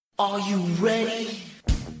Are you ready?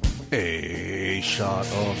 A Shot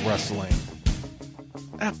of Wrestling,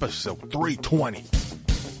 episode 320.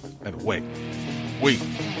 And wait,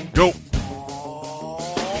 go. So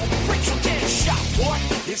take a shot, what?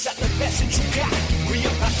 Is that the message you got? We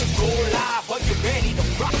about to go live, are you ready to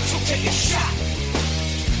rock? So take a shot.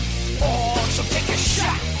 Oh, so take a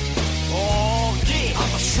shot. Oh, yeah.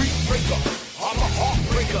 I'm a street breaker. I'm a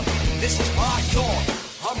heartbreaker. This is my yard.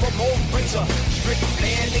 I'm a Ramon Razor. Straight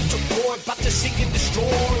man, nature boy. About to seek and destroy.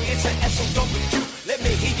 It's an SOW. Let me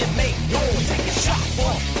hear you make noise. Take a shot,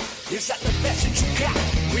 boy. Is that the message you got?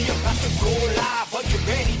 We about to go live. Are you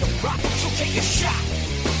ready to rock? So take a shot.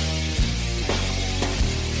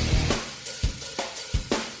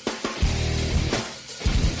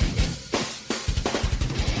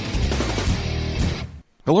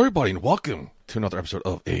 Hello, everybody, and welcome to another episode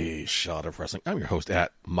of A Shot of Wrestling. I'm your host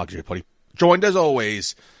at Mickie James, joined as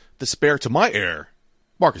always, the spare to my heir,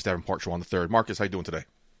 Marcus Davenport Shawan III. Marcus, how you doing today?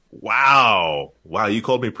 Wow, you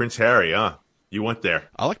called me Prince Harry, huh? You went there.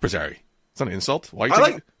 I like Prince Harry. It's not an insult. Why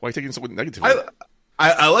are you taking insult with negativity?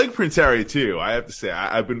 I like Prince Harry too. I have to say,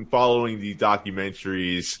 I've been following the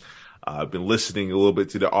documentaries. I've been listening a little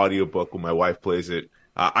bit to the audiobook when my wife plays it.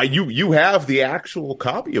 You have the actual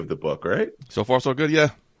copy of the book, right? So far, so good,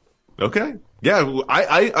 yeah. Okay. Yeah,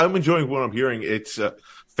 I'm enjoying what I'm hearing. It's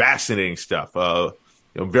fascinating stuff.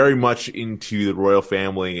 Very much into the royal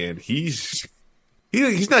family, and he's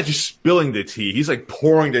not just spilling the tea. He's like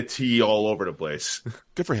pouring the tea all over the place.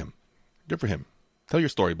 Good for him. Tell your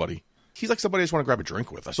story, buddy. He's like somebody I just want to grab a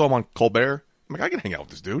drink with. I saw him on Colbert. I'm like, I can hang out with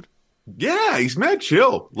this dude. Yeah, he's mad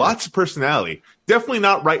chill. Lots of personality. Definitely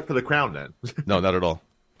not right for the crown, then. No, not at all.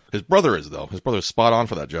 His brother is, though. His brother's spot on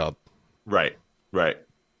for that job. Right.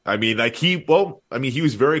 I mean, he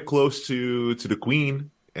was very close to the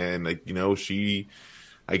queen, and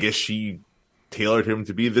she tailored him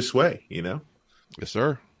to be this way, Yes,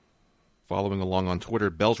 sir. Following along on Twitter,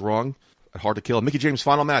 Bell's wrong. Hard to kill. Mickie James'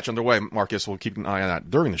 final match underway. Marcus, we'll keep an eye on that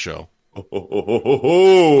during the show.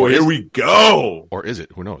 Here we go. Or is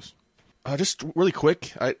it? Who knows? Just really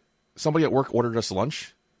quick, somebody at work ordered us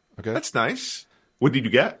lunch. Okay, that's nice. What did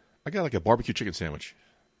you get? I got like a barbecue chicken sandwich.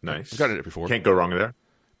 Nice. I've gotten it before. Can't go wrong there.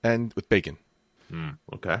 And with bacon.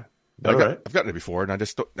 Okay. I've gotten it before, and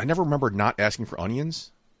I never remember not asking for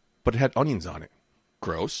onions, but it had onions on it.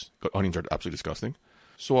 Gross. Onions are absolutely disgusting.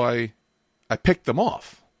 So I picked them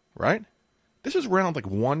off, right? This is around like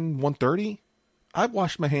 1:30. I've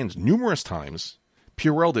washed my hands numerous times,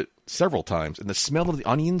 Purelled it several times, and the smell of the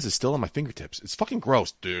onions is still on my fingertips. It's fucking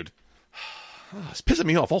gross, dude. It's pissing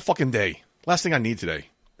me off all fucking day. Last thing I need today.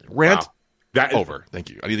 Rant over. Thank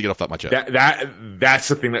you. I need to get off that my chest. That's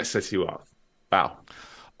the thing that sets you off. Wow.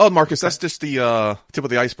 Oh, Marcus, that's just the tip of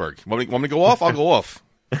the iceberg. Want me to go off? I'll go off.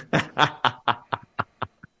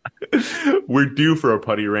 We're due for a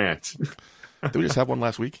putty rant. Did we just have one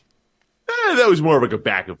last week? That was more of like a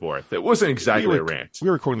back and forth. It wasn't exactly a rant. We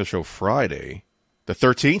were recording the show Friday, the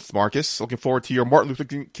 13th. Marcus, looking forward to your Martin Luther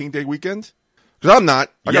King Day weekend. Because I'm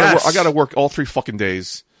not. I got to work all 3 fucking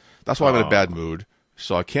days. That's why I'm in a bad mood.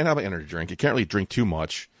 So I can't have an energy drink. You can't really drink too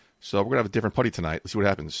much. So we're going to have a different putty tonight. Let's see what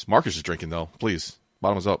happens. Marcus is drinking, though. Please.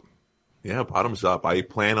 Bottoms up. Yeah, bottoms up. I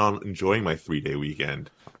plan on enjoying my 3-day weekend.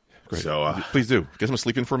 Great. So please do. Get some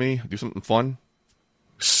sleep in for me. Do something fun.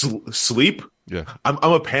 Sleep? Yeah. I'm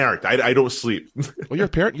a parent. I don't sleep. Well, you're a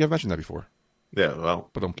parent? You have mentioned that before. Yeah, well.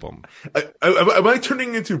 Ba-dum-bum. Am I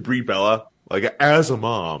turning into Brie Bella? Like, as a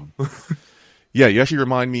mom? Yeah, you actually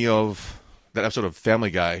remind me of that episode of Family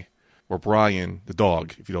Guy where Brian, the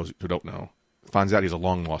dog, if you who don't know, finds out he's a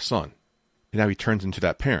long-lost son. And now he turns into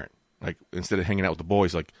that parent. Like, instead of hanging out with the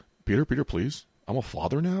boys, like, Peter, please. I'm a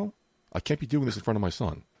father now? I can't be doing this in front of my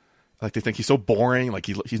son. Like, they think he's so boring. Like,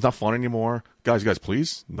 he's not fun anymore. Guys,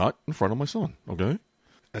 please, not in front of my son, okay?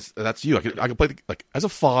 That's you. I can play, as a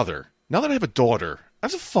father. Now that I have a daughter,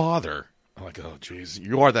 as a father, I'm like, oh, jeez,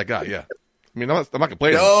 you are that guy, yeah. I mean, I'm not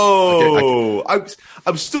complaining. No,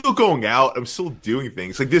 I'm still going out. I'm still doing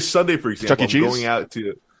things. Like this Sunday, for example, I'm going out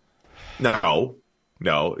to... No.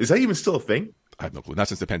 Is that even still a thing? I have no clue. Not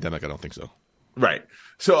since the pandemic, I don't think so. Right.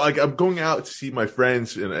 So I'm going out to see my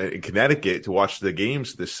friends in Connecticut to watch the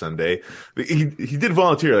games this Sunday. He did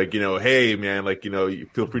volunteer, hey man, you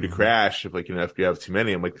feel free to crash if if you have too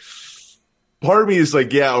many. I'm like, part of me is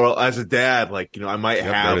like, yeah, well, as a dad, I might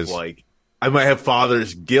have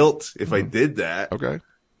father's guilt if I did that. Okay.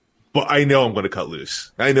 But I know I'm going to cut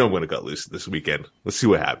loose. This weekend. Let's see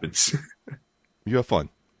what happens. You have fun.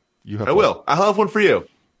 I will. I'll have one for you.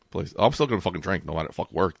 Please. I'm still going to fucking drink no matter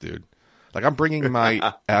fuck work, dude. Like, I'm bringing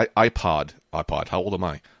my iPod. How old am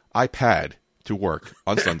I? iPad to work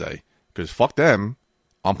on Sunday. Because fuck them.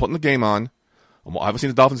 I'm putting the game on. I haven't seen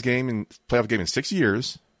the Dolphins game and playoff game in 6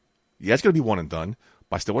 years. Yeah, it's going to be one and done,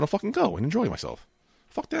 but I still want to fucking go and enjoy myself.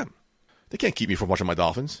 Fuck them. They can't keep me from watching my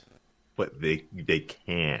Dolphins. But they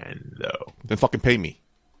can, though. Then fucking pay me.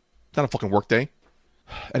 It's not a fucking work day.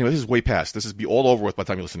 Anyway, this is way past. This is be all over with by the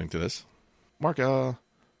time you're listening to this. Mark, I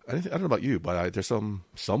don't know about you, but there's some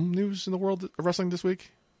news in the world of wrestling this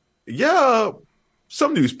week. Yeah,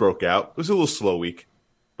 some news broke out. It was a little slow week,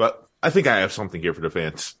 but I think I have something here for the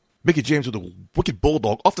fans. Mickie James with a wicked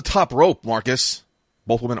bulldog off the top rope, Marcus.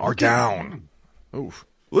 Both women are down. Oof.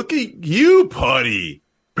 Look at you, Putty.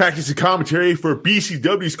 Practicing commentary for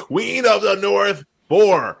BCW's Queen of the North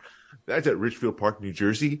 4. That's at Richfield Park, New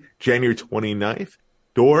Jersey, January 29th.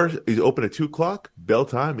 Door is open at 2 o'clock. Bell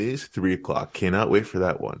time is 3 o'clock. Cannot wait for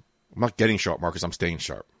that one. I'm not getting sharp, Marcus. I'm staying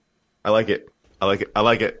sharp. I like it. I like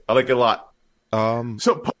it a lot.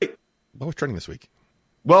 So, Putty. What was trending this week?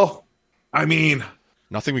 Well, I mean,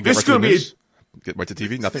 nothing. We get right to the news. Get right to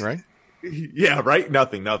TV. Nothing, right? Yeah, right.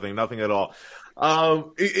 Nothing at all.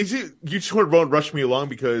 Is it you just want to rush me along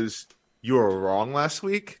because you were wrong last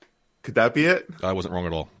week? Could that be it? I wasn't wrong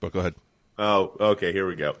at all, but go ahead. Oh, okay. Here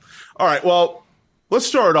we go. All right. Well, let's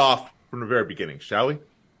start off from the very beginning, shall we?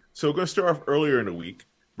 So we're going to start off earlier in the week.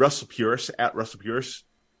 WrestlePurist at WrestlePurist.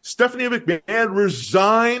 Stephanie McMahon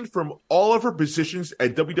resigned from all of her positions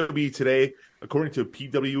at WWE today, according to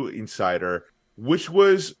PW Insider, which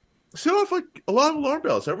was set off like a lot of alarm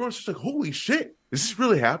bells. Everyone's just like, holy shit, is this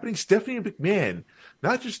really happening? Stephanie McMahon,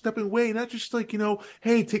 not just stepping away, not just like,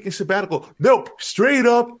 hey, taking a sabbatical. No, straight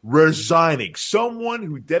up resigning. Someone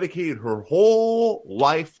who dedicated her whole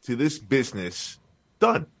life to this business.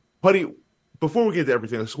 Done. Buddy, before we get to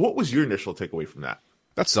everything else, what was your initial takeaway from that?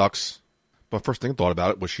 That sucks. But first thing I thought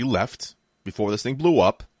about it was she left before this thing blew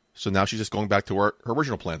up. So now she's just going back to where her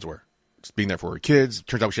original plans were. Just being there for her kids.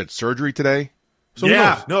 Turns out she had surgery today. So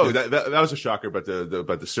yeah, no, that was a shocker about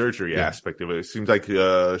the surgery aspect of it. It seems like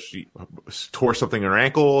she tore something in her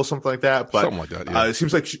ankle or something like that. But something like that. Yeah. It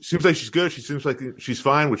seems like she's good. She seems like she's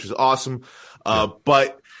fine, which is awesome.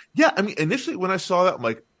 But yeah, I mean, initially when I saw that, I'm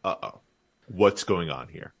like, what's going on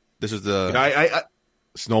here? This is the I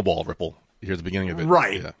snowball ripple. Here's the beginning of it.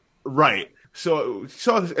 Right. Yeah. Right. So,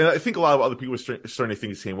 and I think a lot of other people are starting to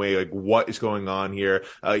think the same way. Like, what is going on here?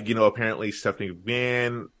 Apparently Stephanie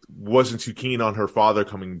McMahon wasn't too keen on her father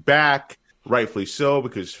coming back, rightfully so,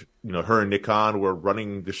 because her and Nick Khan were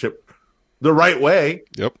running the ship the right way.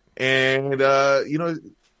 Yep. And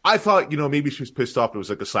I thought maybe she was pissed off. It was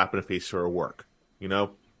like a slap in the face for her work.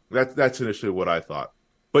 That's initially what I thought.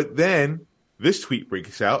 But then this tweet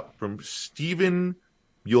breaks out from Steven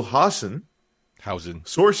Mulhausen.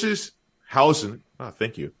 Sources. Hausen. Oh,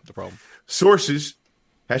 thank you. No problem. Sources.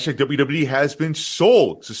 #WWE has been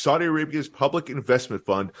sold to Saudi Arabia's public investment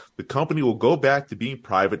fund. The company will go back to being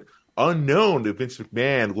private. Unknown if Vince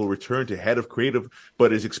McMahon will return to head of creative,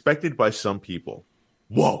 but is expected by some people.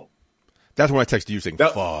 Whoa. That's when I texted you saying,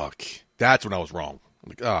 fuck. That's when I was wrong.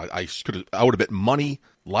 I'm like, I would have bet money,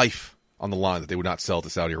 life on the line that they would not sell to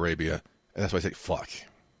Saudi Arabia. And that's why I say, fuck.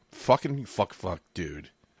 Fucking fuck,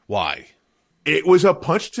 dude. Why? It was a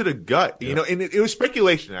punch to the gut, and it was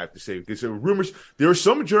speculation, I have to say, because there were rumors. There were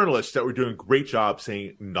some journalists that were doing a great job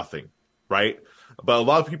saying nothing, right? But a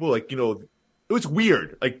lot of people, it was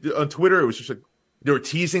weird. Like on Twitter, it was just like they were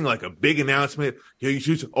teasing like a big announcement.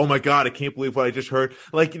 Oh my God, I can't believe what I just heard.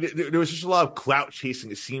 Like there was just a lot of clout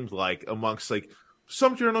chasing, it seemed like, amongst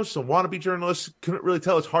some journalists, some wannabe journalists. Couldn't really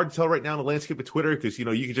tell. It's hard to tell right now in the landscape of Twitter because, you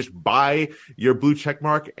can just buy your blue check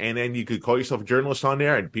mark and then you could call yourself a journalist on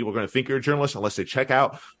there and people are going to think you're a journalist unless they check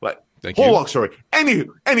out. But whole long story.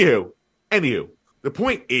 Anywho, the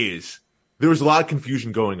point is there was a lot of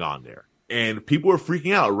confusion going on there and people were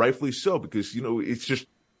freaking out, rightfully so, because, it's just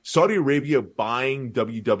Saudi Arabia buying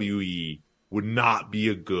WWE would not be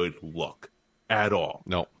a good look at all.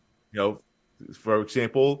 No. For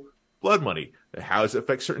example, blood money. How does it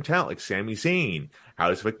affect certain talent like Sami Zayn? How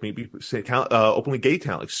does it affect maybe openly gay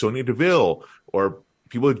talent like Sonya Deville or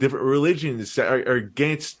people of different religions that are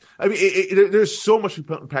against? I mean, there's so much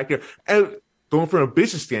impact there. And going from a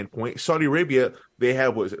business standpoint, Saudi Arabia, they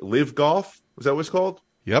have, Live Golf? Was that what it's called?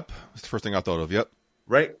 Yep. That's the first thing I thought of. Yep.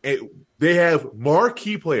 Right? They have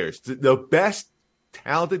marquee players, the best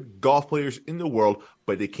talented golf players in the world,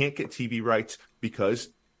 but they can't get TV rights because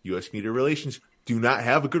U.S. media relations do not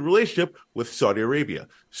have a good relationship with Saudi Arabia.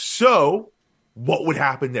 So what would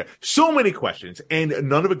happen there? So many questions and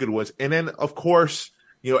none of the good ones. And then, of course,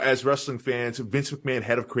 as wrestling fans, Vince McMahon,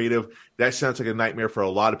 head of creative, that sounds like a nightmare for a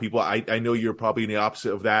lot of people. I know you're probably in the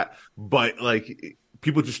opposite of that, but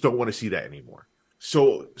people just don't want to see that anymore.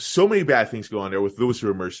 So many bad things go on there with those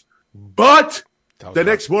rumors. But The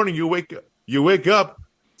next morning, you wake up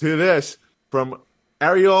to this from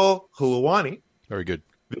Ariel Helwani. Very good.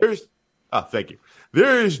 Thank you.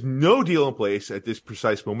 There is no deal in place at this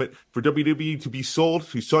precise moment for WWE to be sold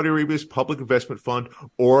to Saudi Arabia's public investment fund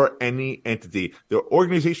or any entity. The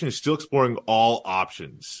organization is still exploring all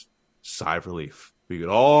options. Sigh of relief. We can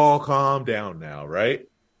all calm down now, right?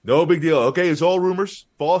 No big deal. Okay, it's all rumors.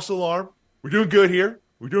 False alarm. We're doing good here.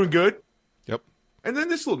 We're doing good. Yep. And then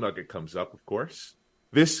this little nugget comes up, of course.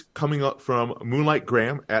 This coming up from Moonlight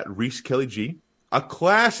Graham at Reese Kelly G. A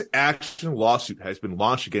class action lawsuit has been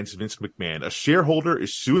launched against Vince McMahon. A shareholder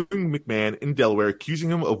is suing McMahon in Delaware, accusing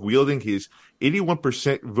him of wielding his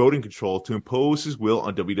 81% voting control to impose his will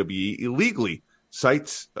on WWE illegally.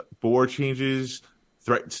 Cites board changes,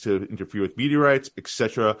 threats to interfere with media rights,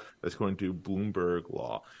 etc. That's going to Bloomberg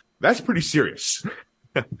Law. That's pretty serious.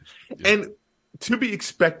 And to be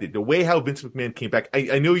expected, the way how Vince McMahon came back,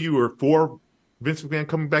 I know you were for Vince McMahon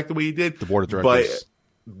coming back the way he did. The board of directors.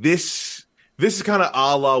 But this is kind of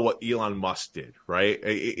a la what Elon Musk did, right?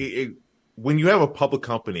 When you have a public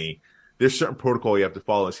company, there's certain protocol you have to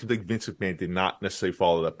follow. It seems like Vince McMahon did not necessarily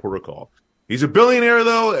follow that protocol. He's a billionaire,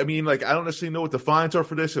 though. I mean, like, I don't necessarily know what the fines are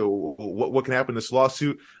for this or what can happen in this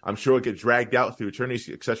lawsuit. I'm sure it gets dragged out through attorneys,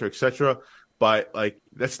 et cetera, et cetera. But, like,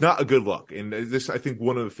 that's not a good look. And this, I think,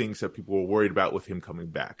 one of the things that people were worried about with him coming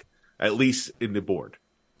back, at least in the board.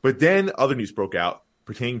 But then other news broke out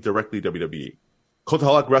pertaining directly to WWE.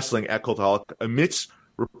 Cultaholic Wrestling at Cultaholic admits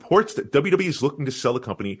reports that WWE is looking to sell the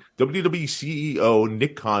company. WWE CEO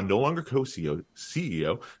Nick Khan, no longer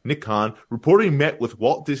CEO Nick Khan, reportedly met with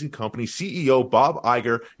Walt Disney Company CEO Bob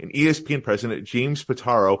Iger and ESPN President James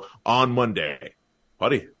Pitaro on Monday.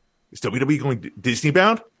 Buddy, is WWE going Disney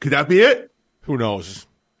bound? Could that be it? Who knows?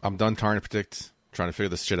 I'm done trying to predict, trying to figure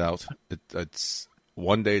this shit out. It's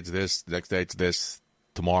one day it's this, the next day it's this.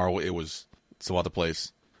 Tomorrow it was some other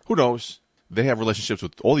place. Who knows? They have relationships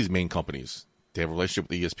with all these main companies. They have a relationship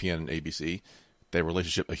with ESPN and ABC. They have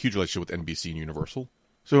a huge relationship with NBC and Universal.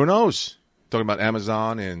 So who knows? Talking about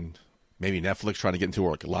Amazon and maybe Netflix trying to get into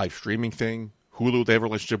like a live streaming thing. Hulu they have a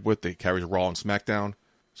relationship with. They carry Raw and SmackDown.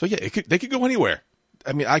 So yeah, they could go anywhere.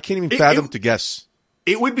 I mean, I can't even fathom to guess.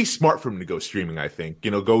 It would be smart for them to go streaming, I think.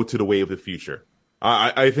 Go to the way of the future.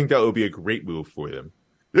 I think that would be a great move for them.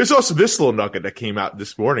 There's also this little nugget that came out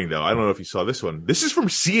this morning, though. I don't know if you saw this one. This is from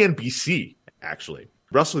CNBC, actually.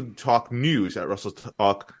 Wrestle Talk News at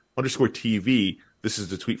WrestleTalk_TV. This is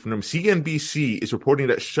the tweet from them. CNBC is reporting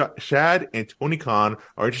that Shad and Tony Khan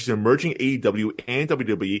are interested in merging AEW and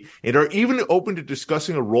WWE and are even open to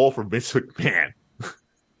discussing a role for Vince McMahon.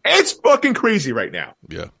 It's fucking crazy right now.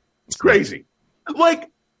 Yeah. It's crazy. Like,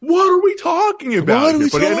 what are we talking about? What are we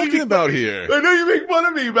talking about here? I know you make fun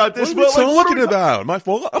of me about this. What are we talking about? I'm a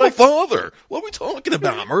father. What are we talking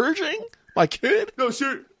about? Merging? My kid? No,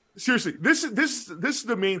 seriously. This is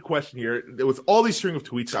the main question here. With all these string of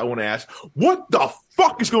tweets, I want to ask, what the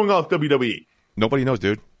fuck is going on with WWE? Nobody knows,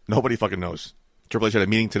 dude. Nobody fucking knows. Triple H had a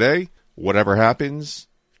meeting today. Whatever happens,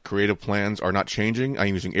 creative plans are not changing.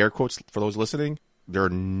 I'm using air quotes for those listening. There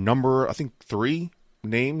are I think 3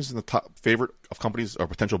 names in the top favorite of companies or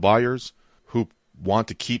potential buyers who want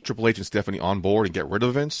to keep Triple H and Stephanie on board and get rid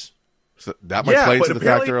of Vince. So that might play into the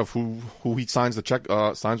factor of who he signs the check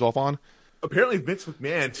signs off on. Apparently, Vince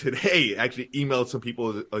McMahon today actually emailed some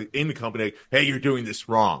people in the company, like, "Hey, you're doing this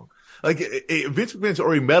wrong." Like Vince McMahon's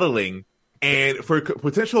already meddling, and for a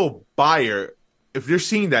potential buyer, if they're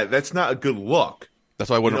seeing that, that's not a good look. That's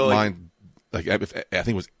why I wouldn't mind. Like I think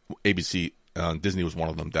it was ABC, Disney was one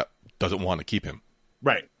of them that doesn't want to keep him.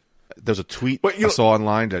 Right. There's a tweet I saw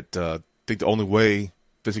online that I think the only way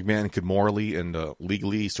Vince McMahon could morally and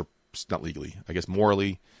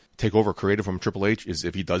morally take over creative from Triple H is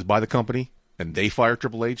if he does buy the company and they fire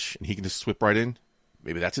Triple H and he can just swip right in.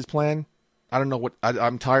 Maybe that's his plan. I don't know what.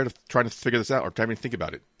 I'm tired of trying to figure this out or trying to think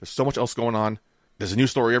about it. There's so much else going on. There's a new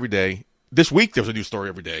story every day. This week there's a new story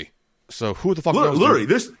every day. So who the fuck knows? Literally,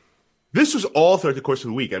 this was all throughout the course of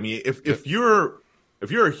the week. I mean, if you're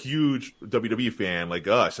a huge WWE fan like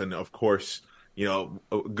us, and of course, a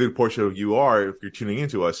good portion of you are if you're tuning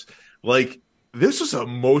into us, like this was an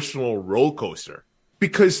emotional roller coaster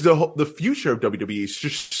because the future of WWE is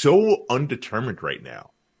just so undetermined right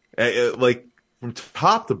now. Like from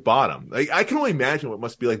top to bottom, like I can only imagine what it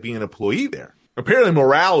must be like being an employee there. Apparently,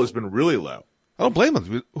 morale has been really low. I don't blame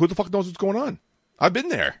them. Who the fuck knows what's going on? I've been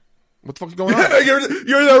there. What the fuck is going on?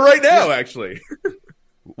 You're there right now, actually.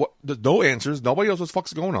 What? There's no answers. Nobody knows what the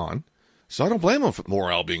fuck's going on. So I don't blame them for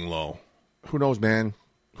morale being low. Who knows, man?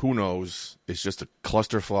 Who knows? It's just a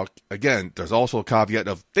clusterfuck. Again, there's also a caveat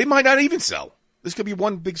of they might not even sell. This could be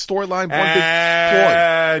one big storyline, one big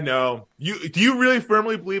ploy. No. Do you really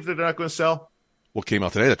firmly believe that they're not going to sell? What came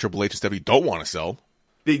out today that Triple H and Stephanie don't want to sell.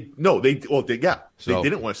 They didn't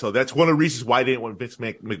want to sell. That's one of the reasons why they didn't want Vince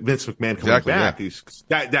McMahon coming back.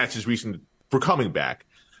 Yeah. That's his reason for coming back.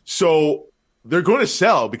 So they're going to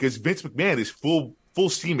sell because Vince McMahon is full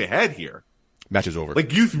steam ahead here. Match is over.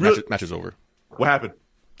 Like match is over. What happened?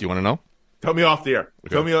 Do you want to know? Tell me off the air.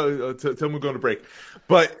 Okay. Tell me we're going to break.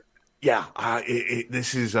 But yeah,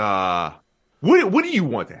 this is what do you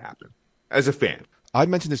want to happen as a fan? I've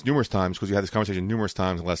mentioned this numerous times because we had this conversation numerous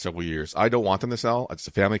times in the last several years. I don't want them to sell. It's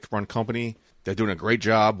a family-run company. They're doing a great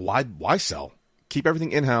job. Why sell? Keep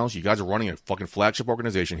everything in-house. You guys are running a fucking flagship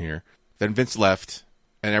organization here. Then Vince left,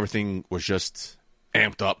 and everything was just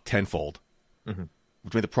amped up tenfold, which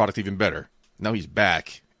made the product even better. Now he's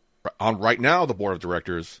back on right now the board of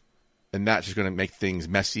directors, and that's just going to make things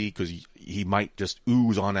messy because he might just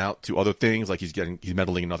ooze on out to other things, like he's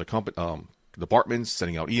meddling in other departments,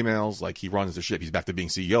 sending out emails, like he runs the ship. He's back to being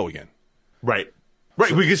CEO again. Right,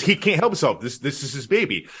 because he can't help himself. This is his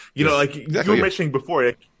baby. You know, like exactly, you were mentioning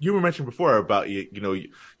before. You were mentioning before about you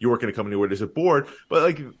work in a company where there's a board, but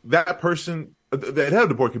like that person, the head of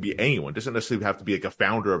the board could be anyone. It doesn't necessarily have to be like a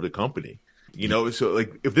founder of the company. You know, so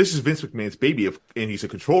like if this is Vince McMahon's baby, and he's a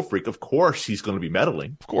control freak, of course he's going to be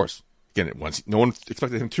meddling. Of course. Again, no one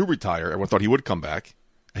expected him to retire. Everyone thought he would come back,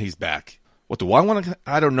 and he's back. What do I want to?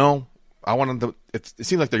 I don't know. I want them to. It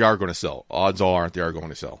seems like they are going to sell. Odds are they are going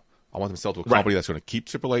to sell. I want them to sell to a company that's going to keep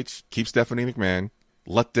Triple H, keep Stephanie McMahon,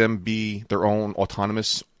 let them be their own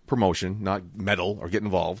autonomous promotion, not meddle or get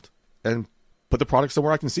involved, and put the product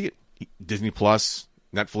somewhere I can see it. Disney Plus,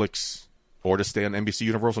 Netflix, or just stay on NBC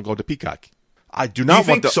Universal and go to Peacock. I do not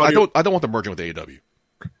want the. I don't want them merging with AEW.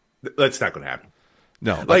 That's not going to happen.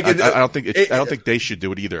 No, like I don't think I don't think they should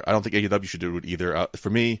do it either. I don't think AEW should do it either. For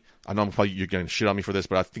me, I know you're getting shit on me for this,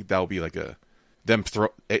 but I think that would be like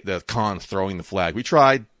the con throwing the flag. We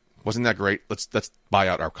tried, wasn't that great? Let's buy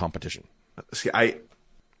out our competition. See,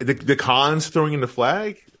 the cons throwing in the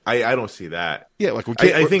flag. I don't see that. Yeah, like we're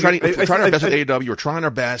trying our best at AEW. We're trying our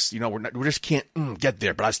best. You know, we just can't get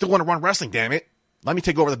there. But I still want to run wrestling. Damn it! Let me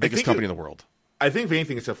take over the biggest company in the world. I think if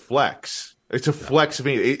anything, it's a flex. It's a flex of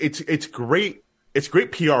anything. It's great. It's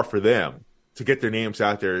great PR for them to get their names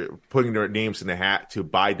out there, putting their names in the hat to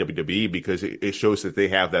buy WWE because it shows that they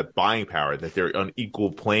have that buying power, that they're on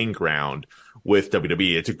equal playing ground with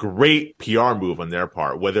WWE. It's a great PR move on their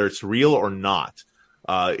part, whether it's real or not.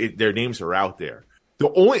 Their names are out there.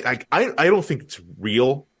 The only I don't think it's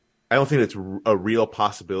real. I don't think it's a real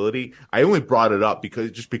possibility. I only brought it up because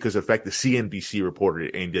of the fact the CNBC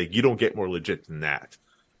reported it, and you don't get more legit than that.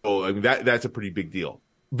 So I mean that's a pretty big deal.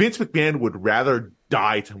 Vince McMahon would rather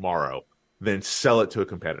die tomorrow than sell it to a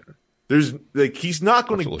competitor. He's not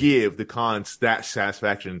going to give the cons that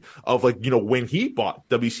satisfaction of when he bought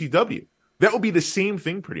WCW. That would be the same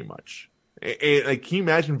thing pretty much. And can you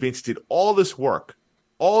imagine Vince did all this work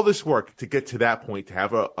to get to that point, to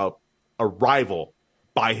have a rival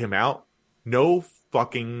buy him out? No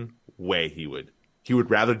fucking way he would. He would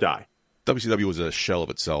rather die. WCW was a shell of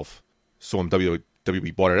itself. So when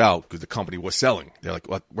WWE bought it out because the company was selling. They're like,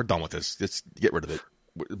 well, we're done with this. Let's get rid of it.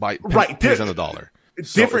 Buy pennies on the dollar.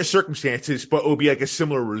 Different circumstances, but it would be like a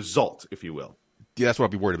similar result, if you will. Yeah, that's what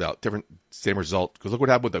I'd be worried about. Same result. Because look what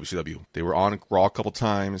happened with WCW. They were on Raw a couple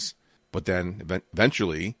times, but then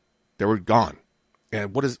eventually they were gone.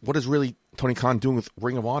 And what is really Tony Khan doing with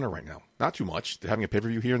Ring of Honor right now? Not too much. They're having a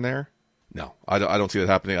pay-per-view here and there. No, I don't see that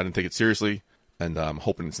happening. I didn't take it seriously, and I'm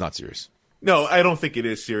hoping it's not serious. No, I don't think it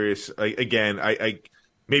is serious. I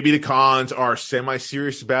maybe the cons are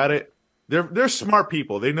semi-serious about it. They're smart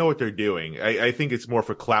people. They know what they're doing. I think it's more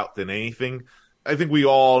for clout than anything. I think we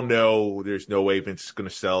all know there's no way Vince is going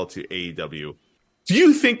to sell to AEW. Do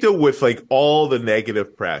you think though, with all the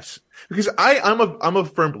negative press, because I'm a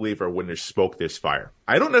firm believer when there's smoke, there's fire.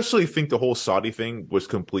 I don't necessarily think the whole Saudi thing was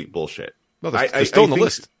complete bullshit. No, they're still on the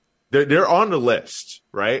list. They're on the list,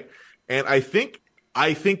 right? And I think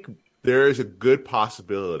there is a good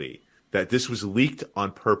possibility that this was leaked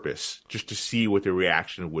on purpose just to see what the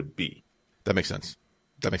reaction would be. That makes sense.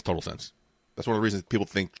 That makes total sense. That's one of the reasons people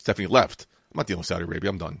think Stephanie left. I'm not dealing with Saudi Arabia.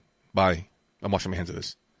 I'm done. Bye. I'm washing my hands of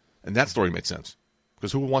this. And that story made sense.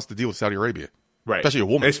 Because who wants to deal with Saudi Arabia? Right. Especially a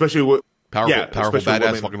woman. Especially with powerful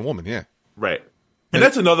badass fucking woman. Yeah. Right. And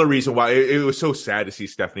that's another reason why it was so sad to see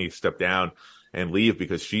Stephanie step down and leave,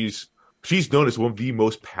 because she's known as one of the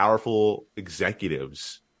most powerful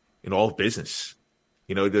executives in all of business.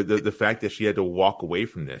 You know, the fact that she had to walk away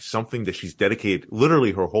from this, something that she's dedicated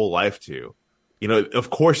literally her whole life to, of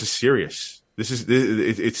course is serious.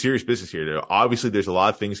 It's serious business here. Obviously, there's a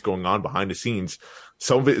lot of things going on behind the scenes.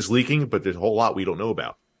 Some of it is leaking, but there's a whole lot we don't know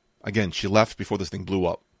about. Again, she left before this thing blew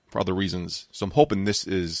up for other reasons. So I'm hoping this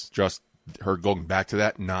is just her going back to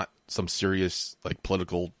that, not some serious like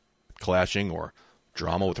political clashing or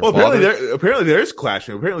drama with her father. Apparently there's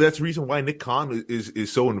clashing. Apparently that's the reason why Nick Khan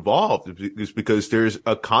is so involved, is because there's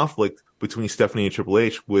a conflict between Stephanie and Triple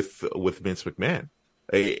H with Vince McMahon,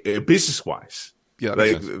 business wise. Yeah,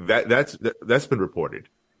 that's been reported.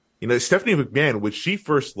 Stephanie McMahon, when she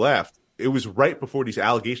first left, it was right before these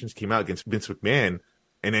allegations came out against Vince McMahon,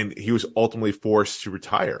 and then he was ultimately forced to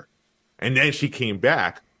retire. And then she came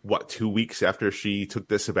back, 2 weeks after she took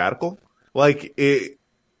the sabbatical?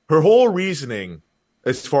 Her whole reasoning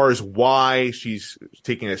as far as why she's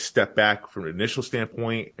taking a step back from an initial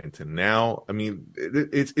standpoint and to now, I mean,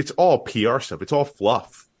 it's all PR stuff. It's all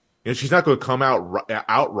fluff. She's not going to come out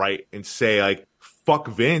outright and say, like, fuck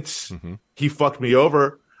Vince. Mm-hmm. He fucked me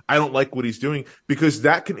over. I don't like what he's doing, because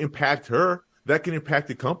that can impact her. That can impact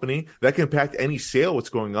the company. That can impact any sale, what's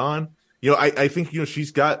going on. I think,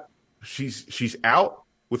 she's out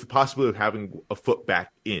with the possibility of having a foot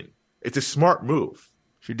back in. It's a smart move.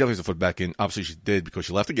 She definitely has a foot back in. Obviously, she did, because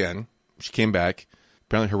she left again. She came back.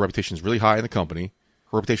 Apparently, her reputation is really high in the company.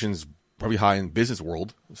 Her reputation is probably high in the business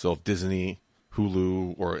world. So if Disney,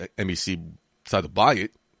 Hulu, or NBC decide to buy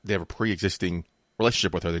it, they have a pre-existing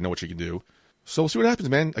relationship with her. They know what she can do. So we'll see what happens,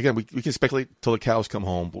 man. Again, we can speculate till the cows come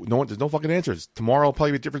home, but there's no fucking answers. Tomorrow will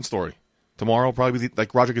probably be a different story. Tomorrow will probably be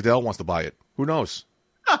like Roger Goodell wants to buy it. Who knows?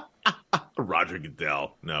 Roger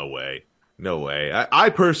Goodell. No way. No way. I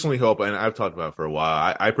personally hope, and I've talked about it for a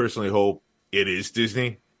while, I personally hope it is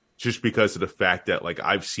Disney, just because of the fact that, like,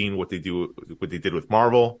 I've seen what they did with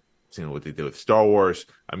Marvel, seen what they did with Star Wars.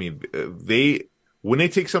 I mean, when they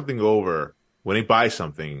take something over, when they buy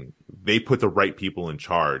something, they put the right people in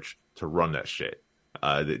charge to run that shit.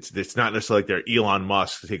 It's not necessarily like they're Elon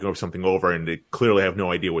Musk taking over and they clearly have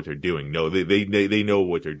no idea what they're doing. No, they know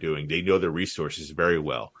what they're doing. They know their resources very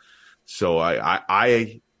well. So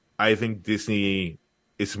I think Disney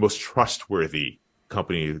is the most trustworthy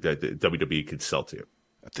company that the WWE could sell to.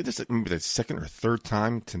 I think this is maybe the second or third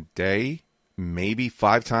time today, maybe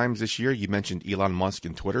 5 times this year, you mentioned Elon Musk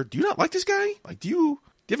in Twitter. Do you not like this guy? Like, do you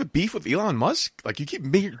have a beef with Elon Musk? Like, you keep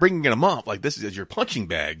bringing him up like this is your punching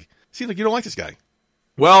bag. Seems like you don't like this guy.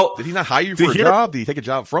 Well, did he not hire you for a job? Did he take a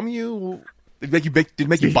job from you? Did he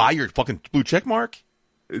make you buy your fucking blue check mark?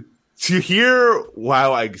 To hear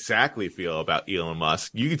how I exactly feel about Elon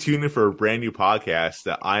Musk, you can tune in for a brand new podcast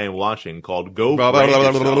that I am launching called Go Brand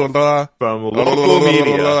Yourself from local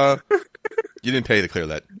media. You didn't pay to clear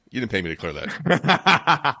that. You didn't pay me to clear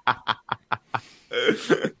that.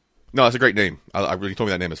 No, that's a great name. I really told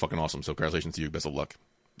me that name is fucking awesome. So congratulations to you. Best of luck.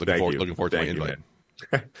 Looking forward to my invite.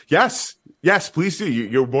 Yes, please do.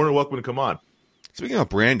 You're more than welcome to come on. Speaking of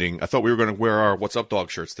branding, I thought we were going to wear our What's Up Dog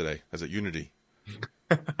shirts today as at Unity.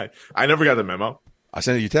 I never got the memo. I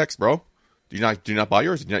sent you a text, bro. Do you not buy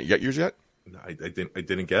yours? Did you not get yours yet? No, I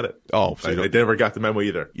didn't get it. Oh, so I never got the memo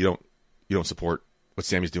either. You don't support what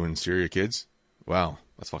Sammy's doing in Syria, kids? Wow,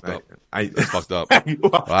 that's fucked up. That's fucked up.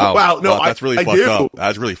 Wow. No, that's really fucked up.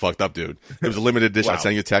 That's really fucked up, dude. It was a limited edition. Wow. I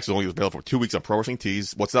sent you a text. It only was available for 2 weeks on Pro Wrestling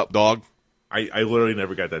Tees. What's up, dog? I literally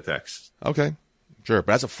never got that text. Okay, sure.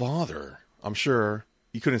 But as a father, I'm sure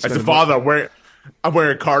you couldn't spend... As a father, I'm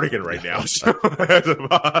wearing a cardigan right now. So.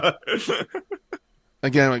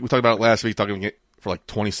 Again, we talked about it last week, talking for like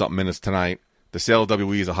 20-something minutes tonight. The sale of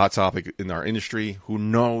WWE is a hot topic in our industry. Who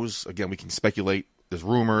knows? Again, we can speculate. There's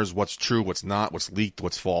rumors, what's true, what's not, what's leaked,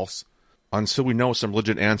 what's false. Until we know some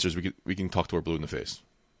legit answers, we can talk to our blue in the face.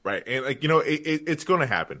 Right. And, like, it's going to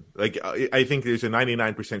happen. Like, I think there's a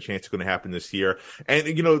 99% chance it's going to happen this year.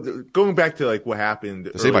 And, going back to, like, what happened.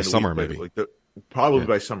 Say by summer, maybe. Like, probably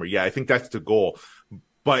by summer. Yeah, I think that's the goal.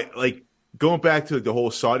 But, like, going back to the whole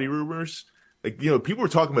Saudi rumors, like, people were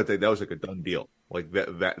talking about that was like a done deal. Like,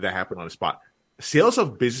 that happened on the spot. Sales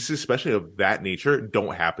of businesses, especially of that nature,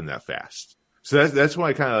 don't happen that fast. So that's why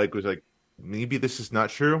I kind of like was like, maybe this is not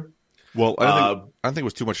true. Well, I don't think it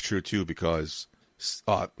was too much true too, because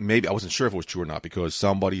maybe I wasn't sure if it was true or not, because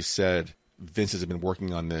somebody said Vince has been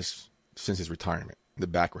working on this since his retirement in the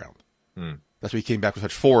background. That's why he came back with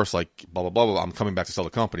such force, like blah blah blah blah. I'm coming back to sell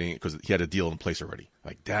the company because he had a deal in place already.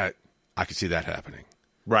 Like that, I could see that happening.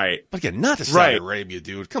 Right. But again, not to Saudi Arabia,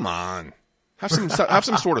 dude. Come on, have some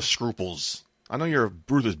sort of scruples. I know you're a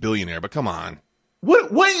ruthless billionaire, but come on.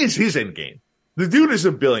 What is his end game? The dude is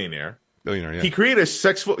a billionaire. Yeah. He created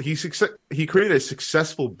he created a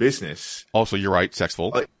successful business. Also, you're right,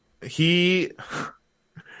 sexful. Wouldn't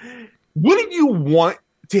you want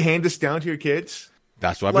to hand this down to your kids?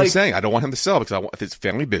 That's what I've been saying. I don't want him to sell because if it's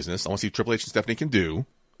family business, I want to see what Triple H and Stephanie can do.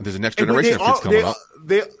 And there's a next generation of kids coming up.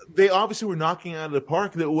 They obviously were knocking out of the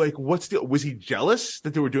park. That like, was he jealous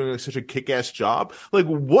that they were doing such a kick-ass job? Like,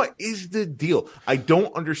 what is the deal? I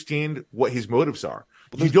don't understand what his motives are.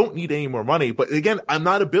 You don't need any more money. But again, I'm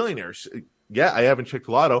not a billionaire. So, yeah, I haven't checked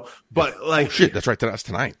Lotto, but like, shit, that's right. That's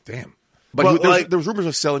tonight. Damn. But there was rumors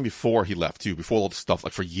of selling before he left too. Before all the stuff,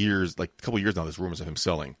 like for years, like a couple of years now, there's rumors of him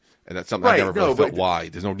selling, and that's something I never really felt why.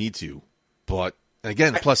 There's no need to. But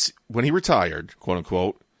again, plus when he retired, quote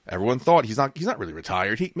unquote, everyone thought he's not really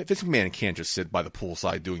retired. Vince McMahon can't just sit by the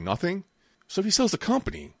poolside doing nothing. So if he sells the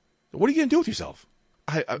company, what are you going to do with yourself?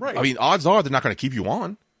 I mean, odds are they're not going to keep you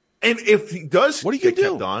on. And if he does, what are you going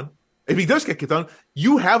to do? If he does get kicked on,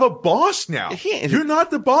 you have a boss now. You're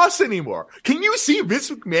not the boss anymore. Can you see Vince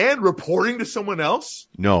McMahon reporting to someone else?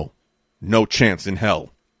 No chance in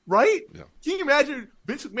hell. Right? Yeah. Can you imagine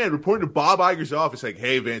Vince McMahon reporting to Bob Iger's office like,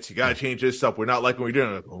 "Hey Vince, you got to change this up. We're not liking what we're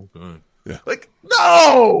doing." Like, oh god. Yeah. Like,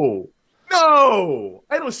 no,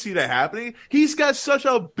 I don't see that happening. He's got such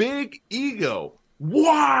a big ego.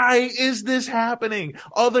 Why is this happening?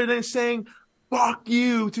 Other than saying, fuck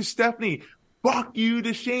you to Stephanie, fuck you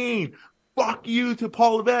to Shane, fuck you to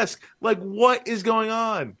Paul Levesque. Like, what is going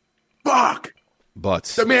on? Fuck. But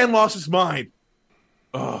the man lost his mind.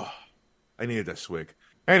 Oh, I needed that swig.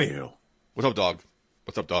 Anywho. What's up, dog?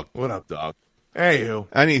 What up, dog?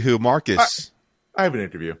 Anywho, Marcus. I have an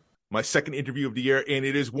interview. My second interview of the year, and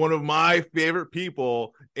it is one of my favorite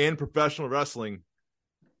people in professional wrestling.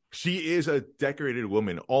 She is a decorated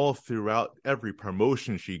woman all throughout every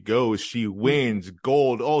promotion she goes. She wins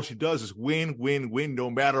gold. All she does is win, no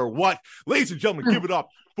matter what. Ladies and gentlemen, give it up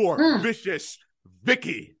for Vicious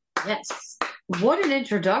Vicki. Yes. What an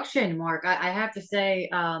introduction, Mark. I have to say,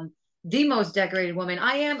 the most decorated woman.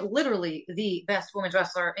 I am literally the best women's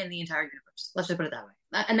wrestler in the entire universe. Let's just put it that way.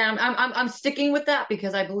 And I'm sticking with that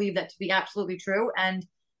because I believe that to be absolutely true. And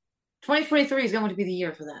 2023 is going to be the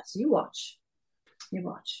year for that. So you watch.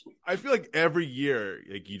 I feel like every year,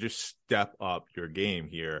 like you just step up your game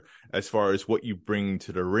here as far as what you bring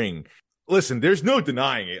to the ring. Listen, there's no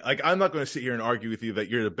denying it. Like, I'm not going to sit here and argue with you that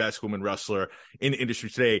you're the best woman wrestler in the industry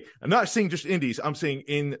today. I'm not saying just indies. I'm saying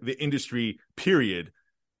in the industry, period.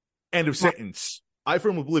 End of sentence. I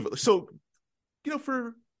firmly believe it. So,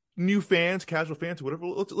 for new fans, casual fans, whatever,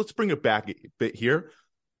 let's bring it back a bit here.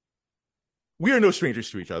 We are no strangers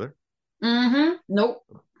to each other. Mm-hmm. Nope.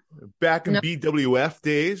 Back in BWF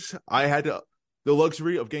days, I had the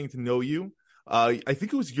luxury of getting to know you. I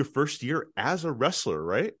think it was your first year as a wrestler,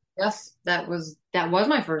 right? Yes, that was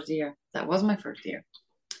my first year. And that was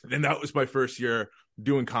my first year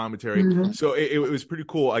doing commentary. Mm-hmm. So it was pretty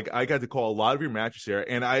cool. I got to call a lot of your matches there,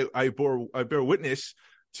 and I bear witness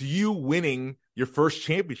to you winning your first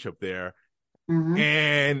championship there. Mm-hmm.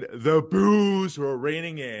 And the boos were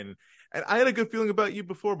raining in. And I had a good feeling about you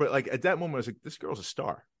before, but like at that moment, I was like, this girl's a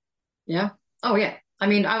star. Yeah. Oh, yeah. I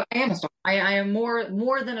mean, I am a star. I am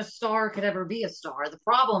more than a star could ever be a star. The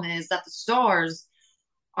problem is that the stars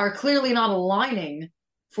are clearly not aligning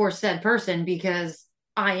for said person because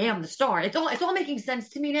I am the star. It's all making sense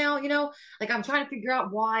to me now, like I'm trying to figure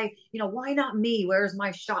out why not me? Where's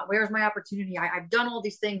my shot? Where's my opportunity? I've done all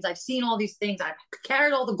these things. I've seen all these things. I've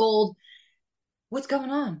carried all the gold. What's going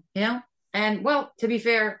on? And well, to be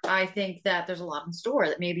fair, I think that there's a lot in store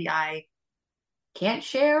that maybe I can't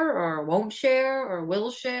share or won't share or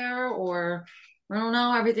will share, or I don't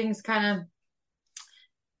know. Everything's kind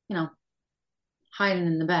of, hiding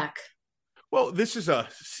in the back. Well, this is a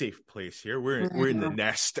safe place here. We're in the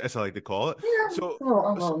nest, as I like to call it. Yeah, so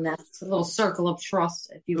a little nest, a little circle of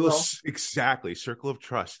trust, if you will. Exactly, circle of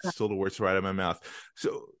trust. Still the words right out of my mouth.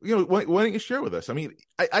 So, why don't you share with us? I mean,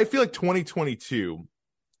 I feel like 2022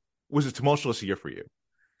 was a tumultuous year for you.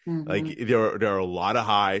 Mm-hmm. Like there are a lot of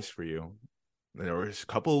highs for you. There was a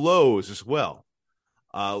couple of lows as well.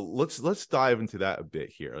 Let's dive into that a bit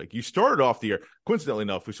here. Like you started off the year, coincidentally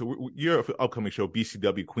enough, so your upcoming show,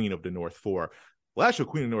 BCW Queen of the North 4. Last show,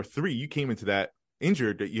 Queen of the North 3, you came into that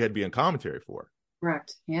injured that you had to be on commentary for.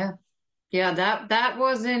 Correct. Yeah. That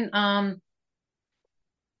wasn't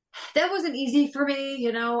easy for me.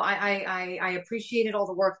 I appreciated all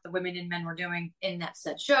the work the women and men were doing in that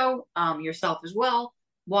said show. Yourself as well.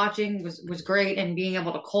 Watching was great, and being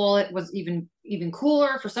able to call it was even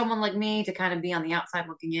cooler for someone like me to kind of be on the outside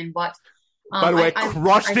looking in. But by the way,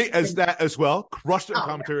 crushed it as well. Crushed it in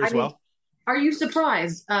commentary as well. Are you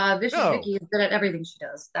surprised? Vicious Vicki is good at everything she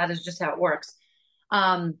does. That is just how it works.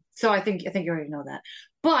 So I think you already know that.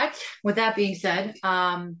 But with that being said,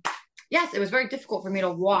 yes, it was very difficult for me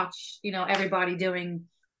to watch, everybody doing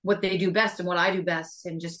what they do best and what I do best,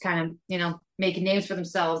 and just kind of, making names for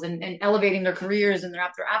themselves and elevating their careers, and they're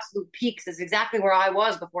at their absolute peaks is exactly where I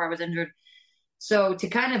was before I was injured. So to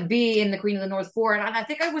kind of be in the Queen of the North 4, and I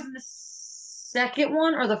think I was in the second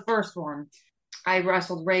one or the first one, I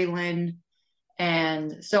wrestled Raylan.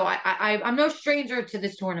 And so I'm no stranger to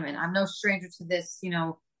this tournament. I'm no stranger to this,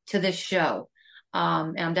 to this show.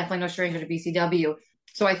 And I'm definitely no stranger to BCW.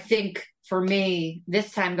 So I think for me,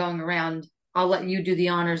 this time going around, I'll let you do the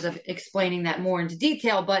honors of explaining that more into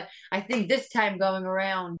detail. But I think this time going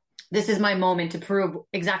around, this is my moment to prove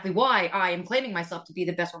exactly why I am claiming myself to be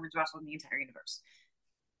the best women's wrestler in the entire universe.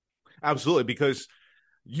 Absolutely, because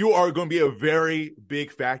you are going to be a very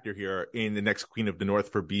big factor here in the next Queen of the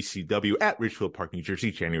North for BCW at Ridgefield Park, New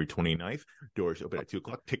Jersey, January 29th. Doors open at 2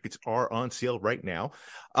 o'clock. Tickets are on sale right now.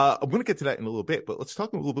 I'm going to get to that in a little bit, but let's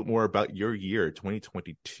talk a little bit more about your year,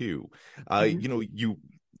 2022. You,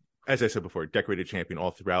 as I said before, decorated champion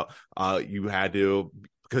all throughout. You had to,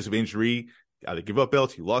 because of injury, either give up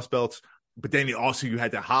belts, you lost belts, but then you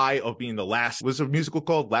had the high of being the last, was the musical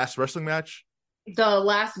called Last Wrestling Match? The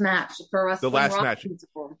last match for wrestling. The last match.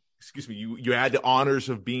 Excuse me. You had the honors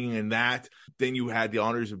of being in that. Then you had the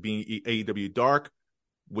honors of being AEW Dark,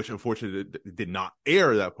 which unfortunately did not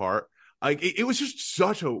air that part. Like it was just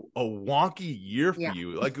such a wonky year for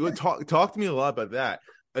you. Like talk to me a lot about that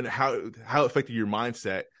and how it affected your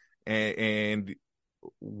mindset and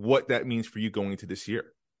what that means for you going into this year.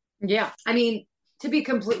 Yeah. I mean, to be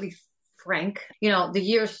completely frank, the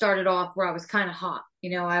year started off where I was kind of hot.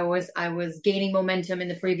 I was gaining momentum in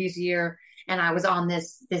the previous year, and I was on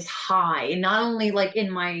this high, and not only like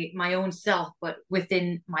in my own self, but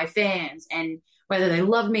within my fans, and whether they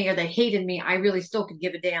loved me or they hated me, I really still could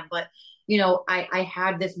give a damn. But I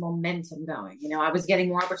had this momentum going. I was getting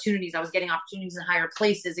more opportunities. I was getting opportunities in higher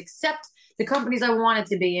places, except the companies I wanted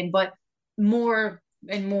to be in, but more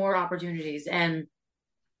and more opportunities. And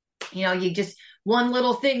you just, one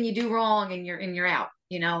little thing you do wrong and you're out.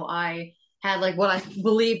 I had like what I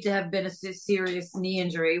believed to have been a serious knee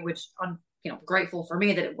injury, which I'm, grateful for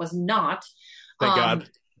me that it was not. Thank God.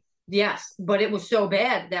 Yes, but it was so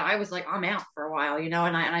bad that I was like, I'm out for a while, and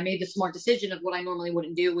I made the smart decision of what I normally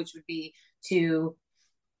wouldn't do, which would be to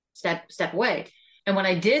step away. And when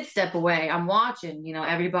I did step away, I'm watching,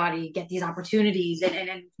 everybody get these opportunities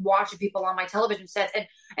and watching people on my television sets. And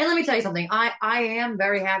let me tell you something, I am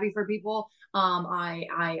very happy for people.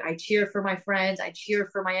 I cheer for my friends. I cheer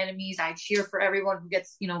for my enemies. I cheer for everyone who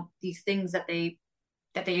gets, these things that they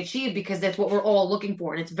achieve, because that's what we're all looking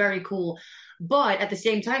for. And it's very cool. But at the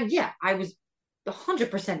same time, I was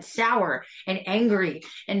 100% sour and angry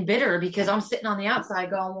and bitter, because I'm sitting on the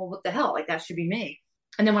outside going, well, what the hell? Like, that should be me.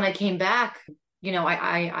 And then when I came back,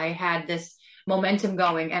 I had this momentum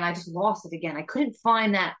going, and I just lost it again. I couldn't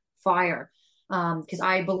find that fire, because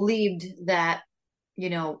I believed that,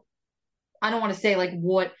 I don't want to say like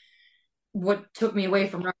what took me away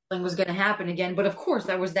from wrestling was going to happen again. But of course,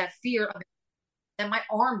 there was that fear of it. And my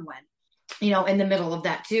arm went, in the middle of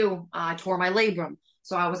that too. I tore my labrum.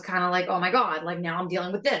 So I was kind of like, oh my God, like now I'm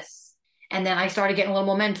dealing with this. And then I started getting a little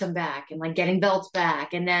momentum back and like getting belts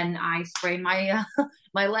back. And then I sprained my,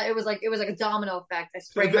 my leg. It was like a domino effect. I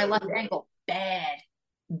sprained my left ankle. Bad.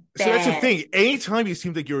 So that's the thing. Anytime you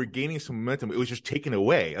seemed like you were gaining some momentum, it was just taken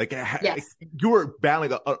away. Like, yes. You were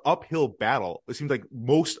battling an uphill battle. It seemed like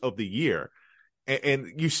most of the year,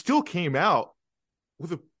 and you still came out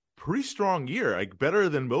with a pretty strong year, like better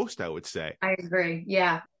than most, I would say. I agree.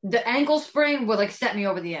 Yeah, the ankle sprain would like set me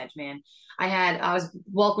over the edge, man. I was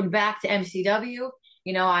welcomed back to MCW.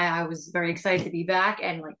 I was very excited to be back,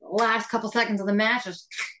 and like the last couple seconds of the match,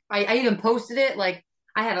 I even posted it like.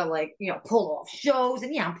 I had to pull off shows,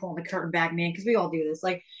 and I'm pulling the curtain back, man, because we all do this.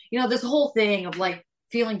 Like, this whole thing of like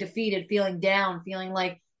feeling defeated, feeling down, feeling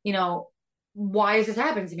like, why is this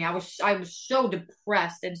happening to me? I was so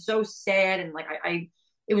depressed and so sad, and like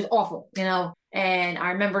it was awful, And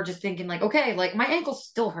I remember just thinking like, okay, like my ankle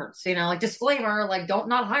still hurts, like disclaimer, like don't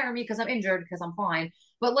not hire me because I'm injured, because I'm fine.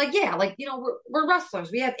 But like, we're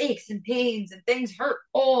wrestlers. We have aches and pains, and things hurt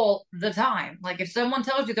all the time. Like if someone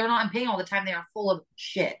tells you they're not in pain all the time, they are full of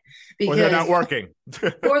shit. Or they're not working.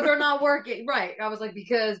 Or they're not working. Right. I was like,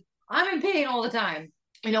 because I'm in pain all the time.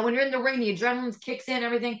 When you're in the ring, the adrenaline kicks in,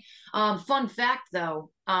 everything. Fun fact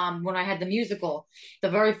though, when I had the musical,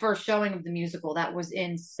 the very first showing of the musical, that was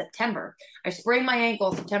in September. I sprained my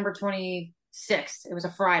ankle September 26th. It was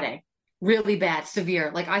a Friday. Really bad,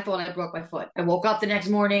 severe. Like I thought I broke my foot. I woke up the next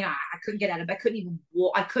morning. I couldn't get out of bed. I couldn't even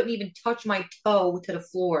walk. I couldn't even touch my toe to the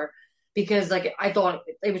floor, because like I thought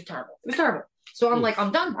it was terrible. It was terrible. So I'm like,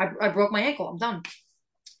 I'm done. I broke my ankle. I'm done.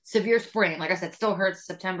 severe sprain. Like I said, still hurts.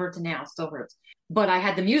 September to now, still hurts. But I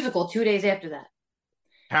had the musical 2 days after that.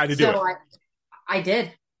 How'd you do it? I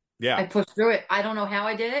did. Yeah. I pushed through it. I don't know how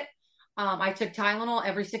I did it. I took Tylenol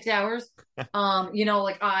every 6 hours.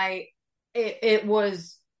 It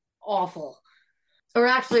was awful. Or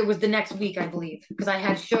actually, it was the next week, I believe, because I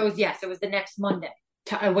had shows. Yes, it was the next Monday.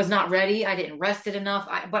 I was not ready. I didn't rest it enough.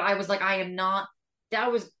 But I was like, I am not.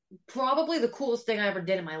 That was probably the coolest thing I ever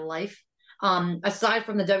did in my life. Aside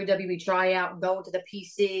from the WWE tryout and going to the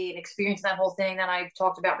PC and experiencing that whole thing that I've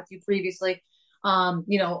talked about with you previously,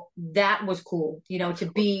 that was cool,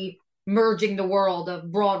 to be merging the world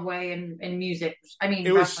of Broadway and music. I mean,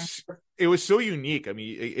 it was so unique. I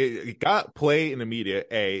mean, it got play in the media.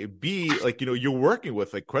 A, B, like, you're working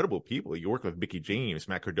with like credible people. You're working with Mickie James,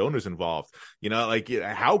 Matt Cardona's involved.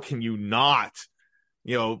 How can you not,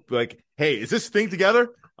 like, hey, is this thing together?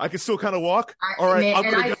 I can still kind of walk. All right,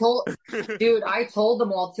 I told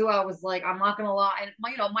them all too. I was like, I'm not gonna lie, and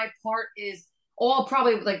my part is all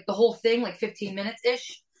probably like the whole thing, like 15 minutes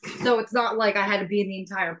ish. So it's not like I had to be in the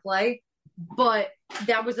entire play, but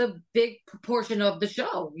that was a big proportion of the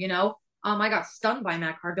show. I got stung by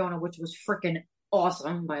Matt Cardona, which was freaking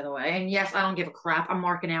awesome, by the way. And yes, I don't give a crap. I'm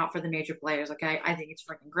marking out for the major players. Okay, I think it's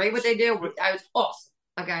freaking great what they do. I was awesome.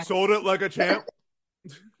 Okay, sold it like a champ.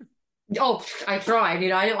 Oh, I tried.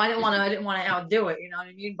 I didn't want to outdo it. You know what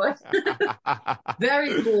I mean? But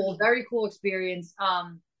very cool experience.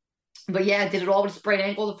 But yeah, I did it all with a sprained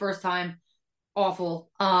ankle the first time. Awful.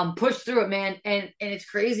 Pushed through it, man. And it's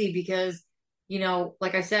crazy because,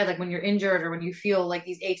 like I said, like when you're injured or when you feel like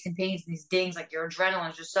these aches and pains and these dings, like your adrenaline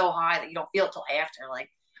is just so high that you don't feel it till after. Like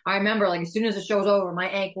I remember, like as soon as the show's over, my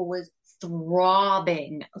ankle was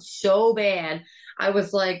throbbing so bad. I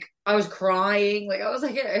was crying. Like I was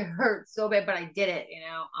like, it hurt so bad, but I did it,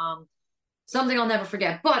 something I'll never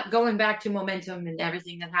forget. But going back to momentum and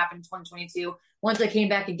everything that happened in 2022, once I came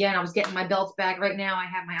back again, I was getting my belts back. Right now, I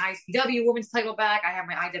have my ICW women's title back. I have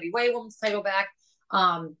my IWA women's title back.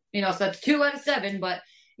 So that's 2 out of 7. But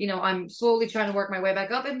I'm slowly trying to work my way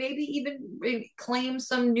back up and maybe even claim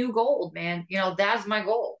some new gold, man. That's my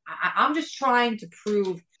goal. I'm just trying to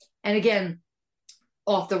prove, and again,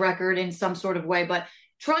 off the record in some sort of way, but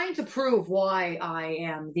trying to prove why I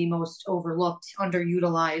am the most overlooked,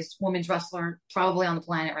 underutilized women's wrestler probably on the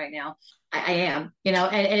planet right now. I am,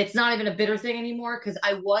 and it's not even a bitter thing anymore because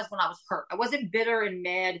I was when I was hurt. I wasn't bitter and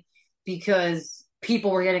mad because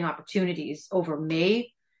people were getting opportunities over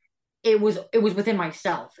me. It was within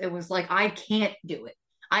myself. It was like, I can't do it.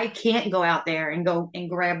 I can't go out there and go and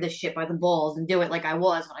grab this shit by the balls and do it like I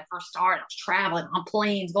was when I first started. I was traveling on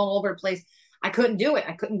planes, going all over the place. I couldn't do it.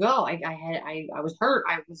 I couldn't go. I was hurt.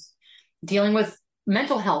 I was dealing with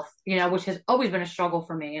mental health, which has always been a struggle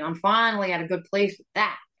for me. And I'm finally at a good place with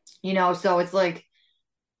that, so it's like,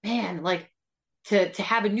 man, like to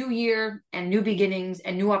have a new year and new beginnings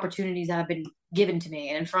and new opportunities that have been given to me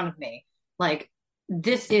and in front of me. Like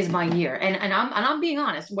this is my year. And I'm being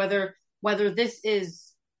honest, whether this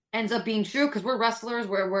ends up being true, because we're wrestlers,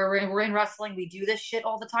 we're in wrestling, we do this shit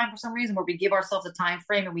all the time for some reason, where we give ourselves a time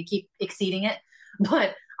frame and we keep exceeding it.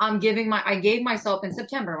 But I gave myself in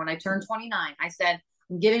September when I turned 29, I said,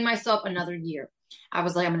 I'm giving myself another year. I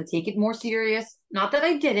was like, I'm going to take it more serious. Not that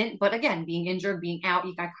I didn't, but again, being injured, being out,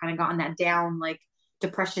 I kind of got in that down, like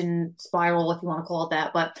depression spiral, if you want to call it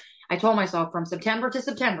that. But I told myself from September to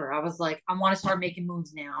September, I was like, I want to start making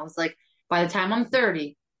moves now. I was like, by the time I'm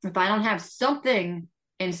 30, if I don't have something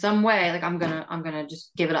in some way, like I'm gonna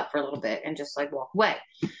just give it up for a little bit and just like walk away.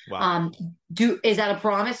 Wow. Is that a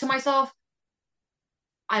promise to myself?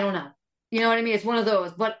 I don't know. You know what I mean? It's one of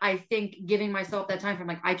those. But I think giving myself that time frame,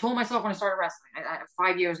 like I told myself when I started wrestling, I have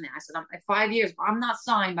 5 years now. I said, I'm at 5 years. If I'm not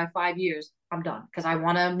signed by 5 years, I'm done, because I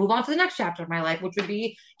want to move on to the next chapter of my life, which would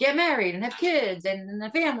be get married and have kids and a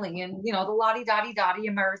family and the lottie-dottie-dottie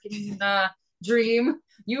American dream.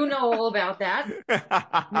 You know all about that.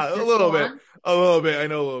 A little bit. I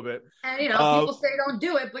know a little bit. And people say don't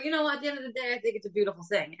do it, but at the end of the day, I think it's a beautiful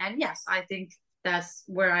thing. And yes, I think that's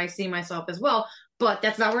where I see myself as well. But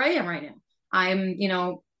that's not where I am right now. I'm,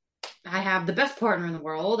 I have the best partner in the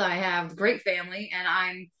world. I have a great family, and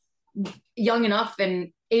I'm young enough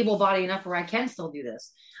and able-bodied enough where I can still do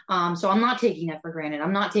this. So I'm not taking that for granted.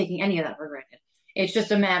 I'm not taking any of that for granted. It's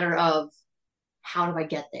just a matter of how do I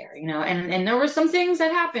get there, and there were some things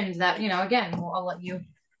that happened that, again, I'll let you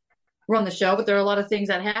run the show, but there are a lot of things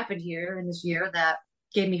that happened here in this year that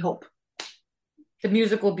gave me hope. The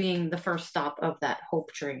musical being the first stop of that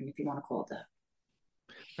hope train, if you want to call it that.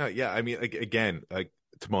 Yeah. I mean, again,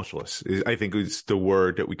 tumultuous, I think is the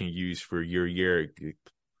word that we can use for your year.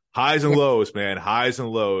 Highs and lows, man. Highs and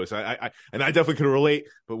lows. I definitely can relate,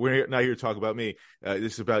 but we're not here to talk about me.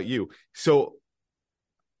 This is about you. So,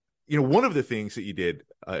 one of the things that you did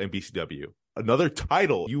in BCW, another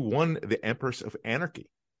title, you won the Empress of Anarchy.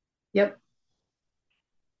 Yep.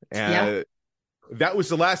 And that was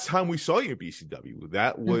the last time we saw you in BCW.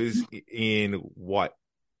 That was in what?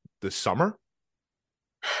 The summer?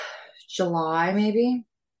 July, maybe.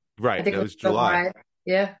 Right. I think that was July.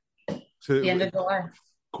 Yeah. So the end of July.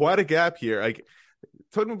 Quite a gap here. Like,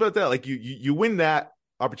 talk to me about that. Like, you win that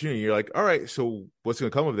opportunity. You're like, all right, so what's going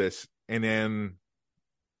to come of this? And then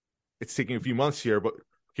it's taking a few months here, but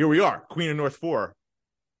here we are, Queen of North 4.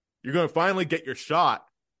 You're going to finally get your shot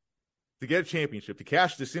to get a championship, to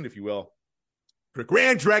cash this in, if you will, for the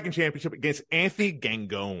Grand Dragon Championship against Anthony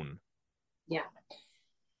Gangone. Yeah.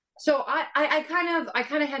 So I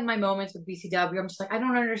kind of had my moments with BCW. I'm just like, I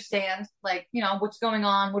don't understand, like, what's going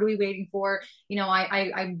on? What are we waiting for?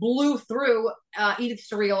 I blew through Edith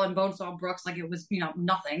Surreal and Bonesaw Brooks like it was,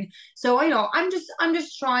 nothing. So I'm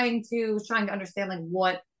just trying to understand,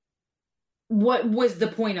 like, what was the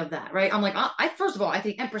point of that, right? I'm like, first of all, I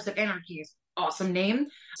think Empress of Anarchy is an awesome name.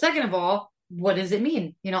 Second of all, what does it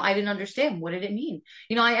mean? I didn't understand. What did it mean?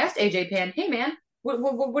 I asked AJ Pan, hey man,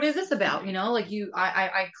 what is this about?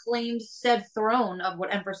 I claimed said throne of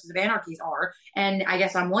what Empresses of Anarchies are, and I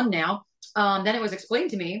guess I'm one now. Then it was explained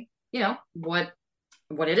to me, what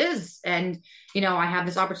it is, and I have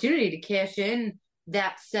this opportunity to cash in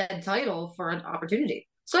that said title for an opportunity.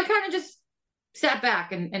 So I kind of just sat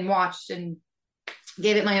back and watched and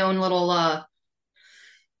gave it my own little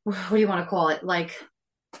what do you want to call it, like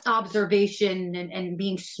observation and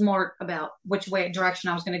being smart about which direction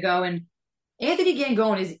I was going to go. And Anthony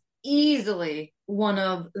Gangone is easily one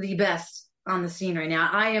of the best on the scene right now.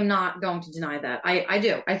 I am not going to deny that. I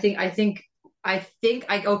do. I think I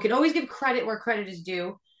can always give credit where credit is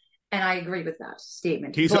due, and I agree with that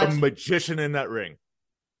statement. He's a magician in that ring.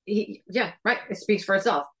 Yeah, right. It speaks for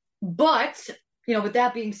itself. But with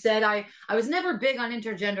that being said, I was never big on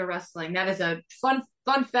intergender wrestling. That is a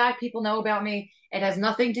fun fact people know about me. It has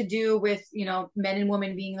nothing to do with men and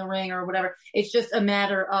women being in the ring or whatever. It's just a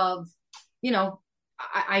matter of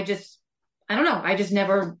I don't know. I just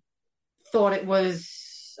never thought it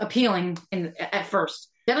was appealing at first.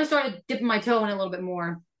 Then I started dipping my toe in it a little bit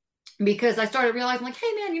more because I started realizing, like,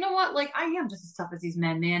 hey man, you know what? Like, I am just as tough as these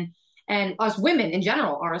men, man. And us women in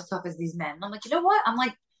general are as tough as these men. And I'm like, you know what? I'm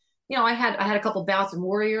like, I had a couple bouts in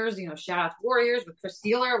Warriors, shout out to Warriors with Chris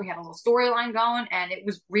Steeler. We had a little storyline going and it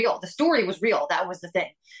was real. The story was real. That was the thing.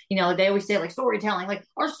 They always say, like, storytelling, like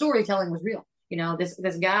our storytelling was real.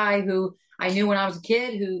 This guy who I knew when I was a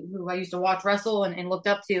kid, who I used to watch wrestle and looked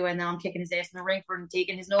up to, and now I'm kicking his ass in the ring for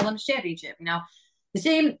taking his No Limits Championship. The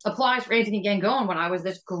same applies for Anthony Gangone when I was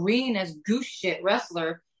this green as goose shit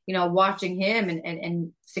wrestler, watching him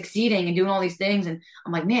and succeeding and doing all these things. And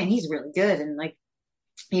I'm like, man, he's really good. And like,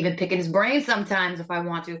 even picking his brain sometimes if I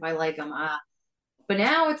want to, if I like him. But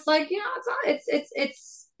now it's like,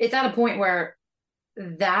 it's at a point where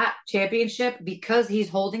that championship, because he's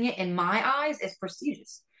holding it, in my eyes, is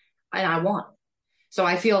prestigious, and I want it. So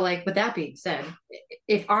I feel like, with that being said,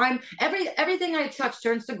 if I'm everything I touch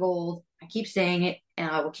turns to gold. I keep saying it, and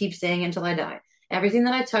I will keep saying it until I die. Everything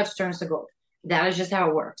that I touch turns to gold. That is just how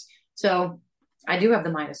it works. So I do have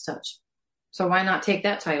the Midas touch. So why not take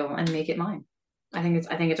that title and make it mine? I think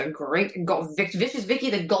it's a great Vicious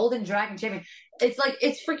Vicki, the Golden Dragon Champion.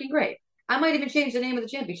 It's freaking great. I might even change the name of the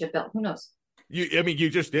championship belt. Who knows? You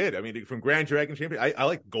just did. I mean, from Grand Dragon Champion, I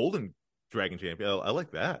like Golden Dragon Champion. I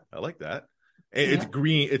like that. I like that. And It's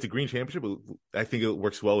green. It's a green championship. I think it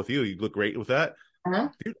works well with you. You look great with that. Uh-huh.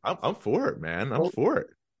 Dude, I'm for it, man. I'm for it.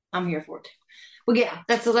 I'm here for it. Well, yeah,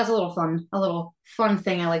 that's a little fun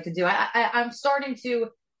thing I like to do. I'm starting to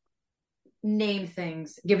name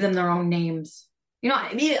things, give them their own names.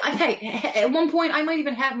 I mean, hey, at one point, I might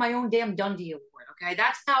even have my own damn Dundee Award, okay?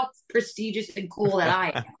 That's how prestigious and cool that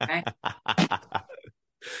I am, okay?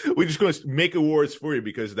 We're just going to make awards for you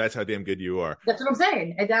because that's how damn good you are. That's what I'm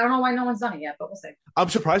saying. I don't know why no one's done it yet, but we'll see. I'm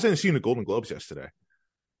surprised I didn't see you in the Golden Globes yesterday.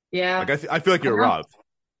 Yeah. Like, I feel like you're robbed.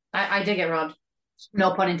 I did get robbed.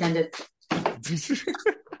 No pun intended.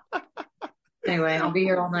 Anyway, I'll be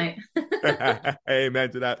here all night.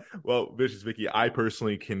 Amen to that. Well, Vicious Vicki, I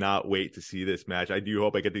personally cannot wait to see this match. I do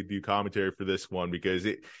hope I get to do commentary for this one because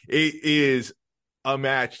it is a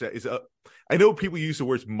match that is I know people use the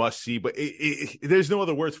words must see, but there's no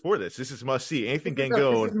other words for this. This is must see. Anthony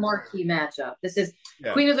Gangone. This is marquee matchup. This is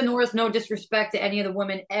Queen of the North. No disrespect to any of the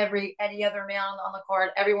women, any other man on the card.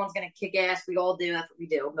 Everyone's gonna kick ass. We all do. That's what we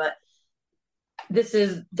do. But this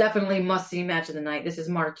is definitely must see match of the night. This is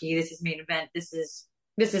marquee. This is main event. This is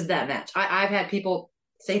this is that match. I've had people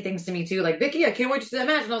say things to me too, like, Vicki, I can't wait to see that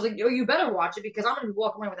match. And I was like, oh, you better watch it because I'm going to be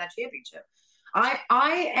walking away with that championship.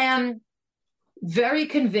 I am very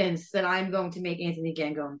convinced that I'm going to make Anthony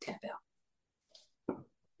Gangone tap out.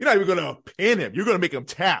 You're not even going to pin him. You're going to make him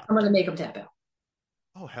tap. I'm going to make him tap out.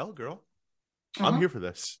 Oh, hell, girl. Uh-huh. I'm here for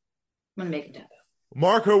this. I'm going to make him tap out.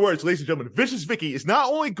 Mark her words, ladies and gentlemen. Vicious Vicki is not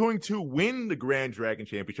only going to win the Grand Dragon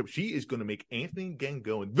Championship, she is going to make Anthony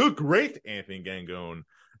Gangone, the great Anthony Gangone,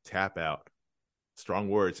 tap out. Strong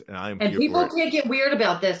words, and I am and here people for it. can't get weird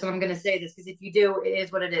about this, and I'm going to say this because if you do, it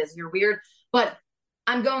is what it is. You're weird, but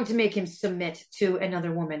I'm going to make him submit to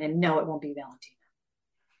another woman, and no, it won't be Valentina.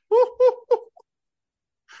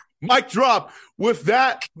 Mic drop. With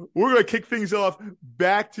that, we're going to kick things off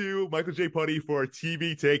back to Michael J. Putty for a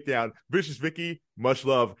TV takedown. Vicious Vicki, much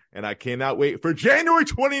love, and I cannot wait for January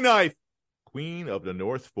 29th. Queen of the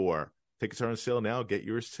North 4. Tickets are on sale now. Get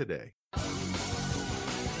yours today.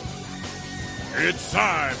 It's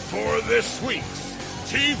time for this week's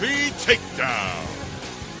TV Takedown.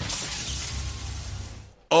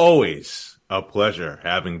 Always a pleasure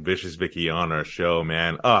having Vicious Vicki on our show,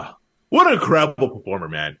 man. What an incredible performer,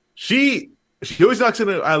 man. She always knocks it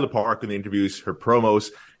out of the park in the interviews, her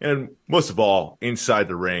promos, and most of all, inside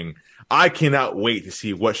the ring. I cannot wait to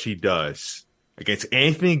see what she does against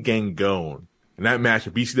Anthony Gangone in that match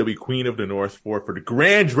of BCW Queen of the North 4 for the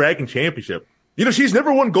Grand Dragon Championship. You know, she's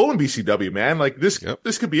never won gold in BCW, man. Like, this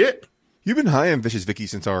could be it. You've been high on Vicious Vicki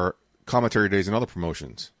since our commentary days and other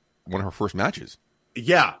promotions. One of her first matches.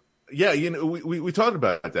 Yeah. You know, we talked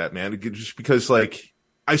about that, man. Just because, like,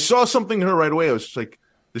 I saw something in her right away. I was just like,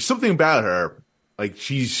 there's something about her. Like,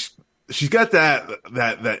 she's got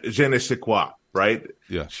that je ne sais quoi, right?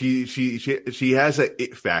 Yeah. She has that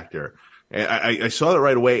it factor. And I saw it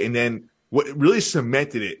right away. And then what really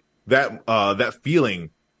cemented it, that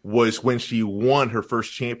feeling, was when she won her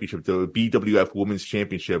first championship, the BWF Women's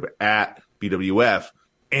Championship at BWF.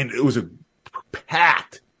 And it was a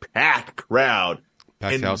packed crowd.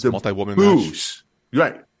 Packed house, the multi-woman match.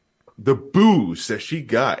 Right. The boos that she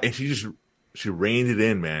got. And she reined it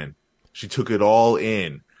in, man. She took it all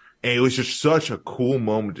in. And it was just such a cool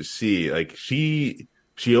moment to see. Like, she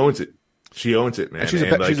owns it. She owns it, man. And she's a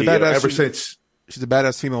badass. She's a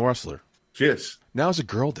badass female wrestler. She is. Now as a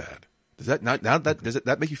girl dad. Does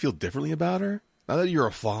that make you feel differently about her? Now that you're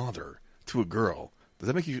a father to a girl, does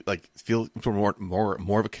that make you feel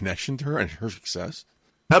more of a connection to her and her success?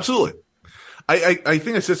 Absolutely. I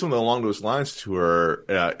think I said something along those lines to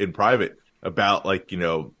her in private about, like, you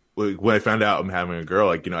know, when I found out I'm having a girl,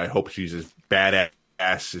 like, you know, I hope she's as badass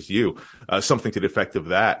as you. Something to the effect of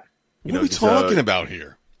that. What are we talking about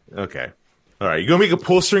here? Okay. All right. You gonna make a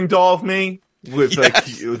pull string doll of me with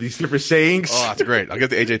with these different sayings? Oh, that's great. I'll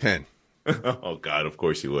get the AJ pen. Oh, God, of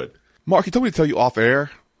course you would. Mark, you told me to tell you off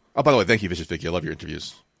air. Oh, by the way, thank you, Vicious Vicki. I love your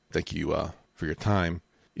interviews. Thank you for your time.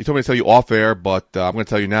 You told me to tell you off air, but I'm going to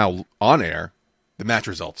tell you now on air the match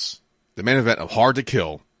results. The main event of Hard to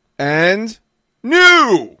Kill and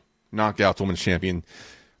new Knockouts Women's Champion,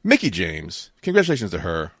 Mickie James. Congratulations to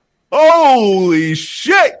her. Holy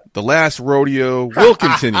shit! The last rodeo will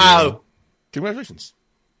continue. Congratulations.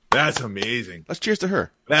 That's amazing. Let's cheers to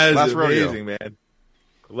her. That is last amazing, rodeo. man.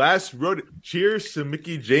 Last road. Cheers to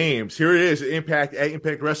Mickie James. Here it is.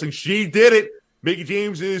 Impact Wrestling. She did it. Mickie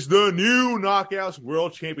James is the new Knockouts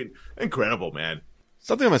World Champion. Incredible, man.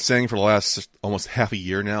 Something I've been saying for the last almost half a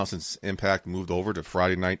year now since Impact moved over to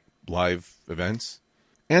Friday night live events.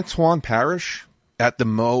 Antoine Parrish at the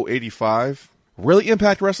Mo 85. Really,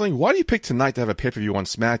 Impact Wrestling? Why do you pick tonight to have a pay-per-view on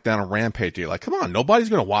SmackDown and Rampage? You're like, come on, nobody's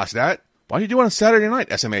going to watch that. Why do you do it on Saturday night?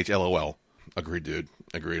 SMH LOL. Agreed, dude.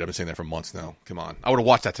 Agreed. I've been saying that for months now. Come on. I would have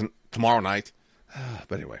watched that tomorrow night.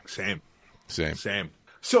 But anyway. Same.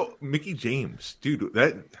 So, Mickie James, dude,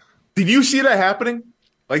 did you see that happening?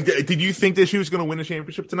 Like, did you think that she was going to win the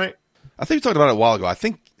championship tonight? I think we talked about it a while ago. I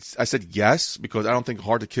think I said yes, because I don't think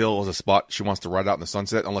Hard to Kill is a spot she wants to ride out in the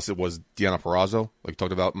sunset, unless it was Deonna Purrazzo, like we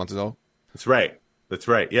talked about months ago. That's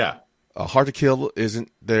right. Yeah. Hard to Kill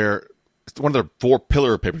isn't there. It's one of their 4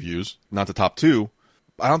 pillar pay-per-views, not the top 2.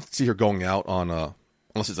 I don't see her going out on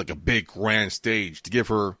unless it's like a big grand stage to give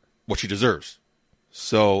her what she deserves.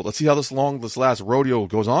 So let's see how this last rodeo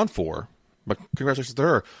goes on for. But congratulations to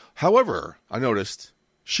her. However, I noticed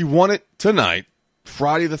she won it tonight,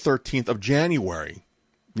 Friday the 13th of January.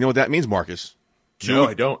 You know what that means, Marcus? No,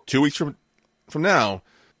 I don't. 2 weeks from now,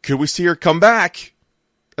 could we see her come back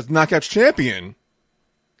as Knockouts champion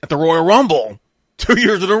at the Royal Rumble 2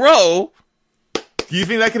 years in a row? Do you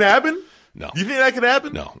think that can happen? No. Do you think that could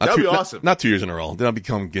happen? No. That would be awesome. Not 2 years in a row. Then I'll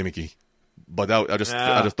become gimmicky. But I just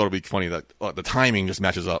thought it'd be funny that the timing just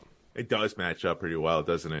matches up. It does match up pretty well,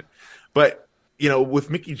 doesn't it? But, with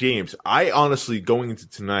Mickie James, I honestly, going into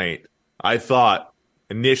tonight, I thought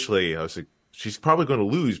initially, I was like, she's probably going to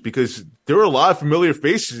lose because there were a lot of familiar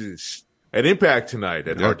faces at Impact tonight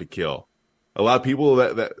at Hard to Kill. A lot of people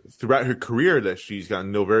that throughout her career that she's gotten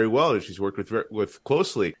to know very well, that she's worked with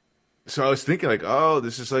closely. So I was thinking like, oh,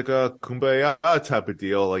 this is like a kumbaya type of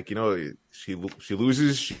deal. Like, she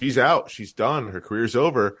loses, she's out, she's done, her career's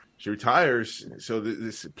over, she retires. So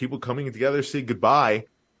this people coming together say goodbye.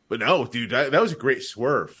 But no, dude, that was a great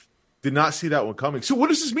swerve. Did not see that one coming. So what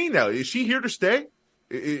does this mean now? Is she here to stay?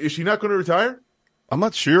 Is she not going to retire? I'm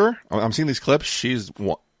not sure. I'm seeing these clips.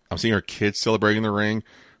 I'm seeing her kids celebrating in the ring.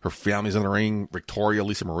 Her family's in the ring. Victoria,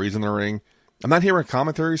 Lisa Marie's in the ring. I'm not hearing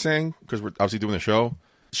commentary saying, because we're obviously doing the show,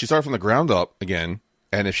 she started from the ground up again,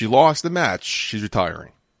 and if she lost the match, she's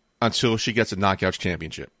retiring until she gets a Knockouts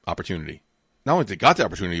Championship opportunity. Not only did got the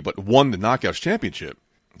opportunity, but won the Knockouts Championship.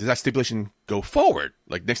 Does that stipulation go forward?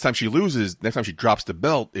 Like, next time she loses, next time she drops the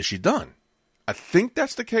belt, is she done? I think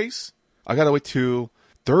that's the case. I gotta wait till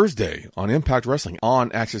Thursday on Impact Wrestling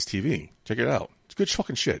on Access TV. Check it out. It's good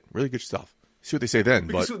fucking shit. Really good stuff. See what they say then.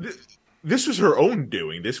 But this was her own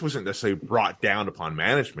doing. This wasn't necessarily brought down upon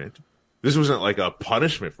management. This wasn't like a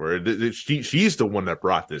punishment for her. She's the one that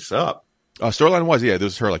brought this up. Storyline was, this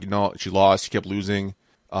was her. Like, she lost. She kept losing,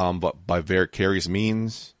 but by vicarious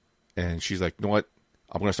means. And she's like, you know what?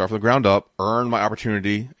 I'm going to start from the ground up, earn my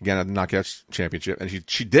opportunity again at the Knockouts Championship. And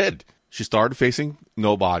she did. She started facing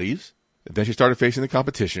nobodies. Then she started facing the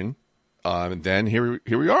competition. And then here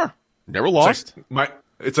we are. Never lost.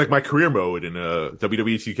 It's like my career mode in WWE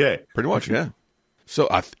 2K. Pretty much, yeah. So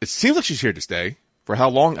it seems like she's here to stay. For how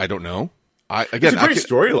long, I don't know. It's a great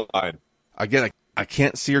storyline. Again, I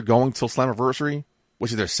can't see her going till Slammiversary,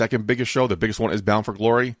 which is their second biggest show. The biggest one is Bound for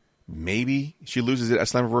Glory. Maybe she loses it at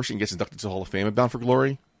Slammiversary and gets inducted to the Hall of Fame at Bound for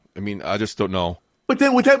Glory. I mean, I just don't know. But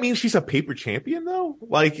then would that mean she's a paper champion, though?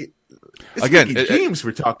 Like, it's again, Mickie James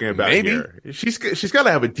we're talking about maybe. Here. She's got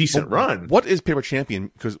to have a decent run. What is paper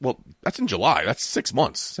champion? Because, that's in July. That's 6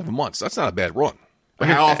 months, 7 months. That's not a bad run. But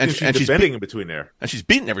how often is she defending in between there? And she's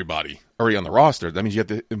beaten everybody already on the roster. That means you have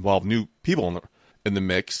to involve new people in the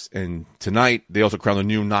mix. And tonight, they also crowned a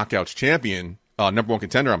new Knockouts champion, number one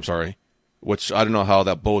contender, which I don't know how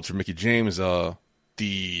that bodes for Mickie James,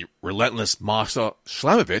 the relentless Masha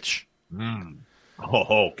Slamovich.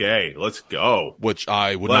 Oh, okay, let's go. Which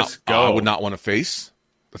I would not want to face.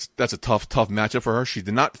 That's a tough matchup for her. She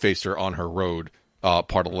did not face her on her road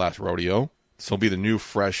part of the last rodeo. So it'll be the new,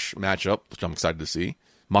 fresh matchup, which I'm excited to see.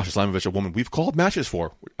 Masha Slamovich, a woman we've called matches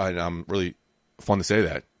for. I'm really fun to say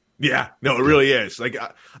that. Yeah, no, it really is. Like,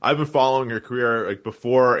 I've been following her career like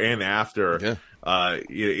before and after. Yeah.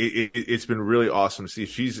 It's been really awesome to see.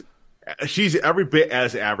 She's every bit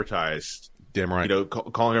as advertised. Damn right.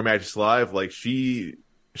 Calling her matches live, like she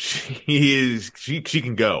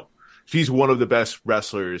can go. She's one of the best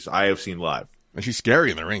wrestlers I have seen live. And she's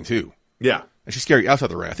scary in the ring too. Yeah. And she's scary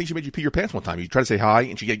outside the ring. I think she made you pee your pants one time. You tried to say hi,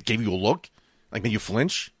 and she gave you a look, like made you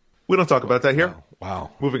flinch. We don't talk about that here.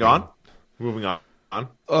 Wow. Moving on.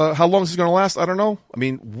 How long is this going to last? I don't know. I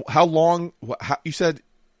mean, how long? You said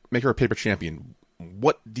make her a paper champion.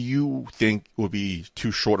 What do you think would be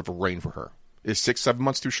too short of a reign for her? Is 6-7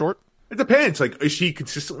 months too short? It depends. Like, is she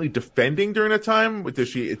consistently defending during that time? Does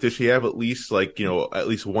she have at least at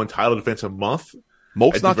least one title defense a month?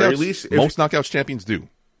 Most knockouts champions do.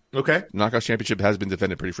 Okay. Knockouts championship has been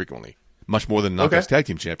defended pretty frequently, much more than knockouts tag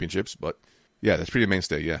team championships. But yeah, that's pretty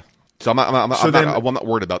mainstay. Yeah. So I'm not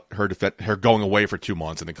worried about her going away for 2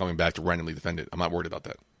 months and then coming back to randomly defend it. I'm not worried about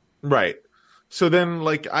that. Right. So then,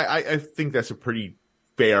 I think that's a pretty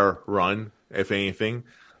fair run, if anything.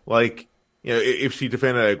 Like, if she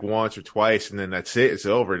defended once or twice and then that's it, it's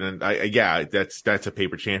over. Then that's a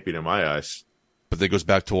paper champion in my eyes. But that goes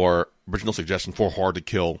back to our original suggestion for Hard to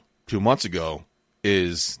Kill 2 months ago.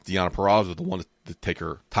 Is Deonna Purrazzo the one to take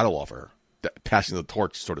her title off her, passing the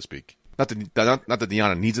torch, so to speak? Not that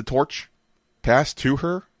Deonna needs a torch passed to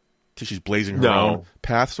her, till she's blazing her own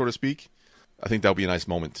path, so to speak. I think that would be a nice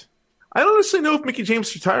moment. I don't necessarily know if Mickie James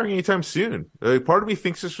is retiring anytime soon. Part of me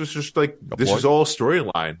thinks this was just this is all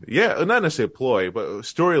storyline. Yeah, not necessarily a ploy, but a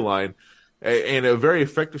storyline, and a very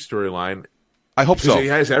effective storyline. I hope so. He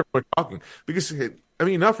has everyone talking. Because, I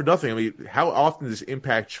mean, not for nothing. I mean, how often does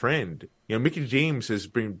Impact trend? Mickie James has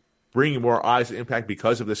been bringing more eyes to Impact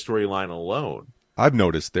because of this storyline alone. I've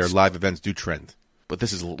noticed their live events do trend, but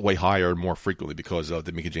this is way higher and more frequently because of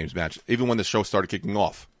the Mickie James match. Even when the show started kicking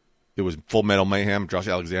off, it was Full Metal Mayhem, Josh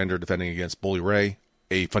Alexander defending against Bully Ray.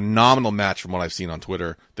 A phenomenal match from what I've seen on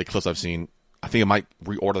Twitter, the clips I've seen. I think I might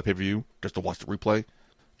reorder the pay-per-view just to watch the replay.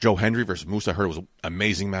 Joe Hendry versus Moose, I heard it was an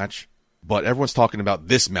amazing match. But everyone's talking about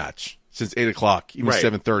this match since 8 o'clock, even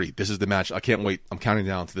 7:30. This is the match. I can't wait. I'm counting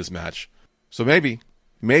down to this match. So maybe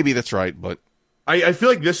that's right. But I feel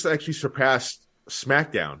like this actually surpassed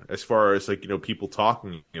SmackDown as far as like, people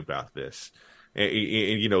talking about this. And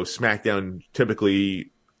SmackDown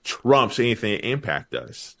typically trumps anything Impact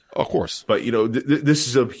does. Of course. But, this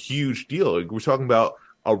is a huge deal. Like, we're talking about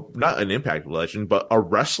not an Impact legend, but a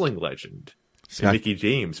wrestling legend. Mickie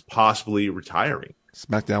James possibly retiring.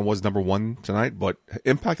 SmackDown was number 1 tonight, but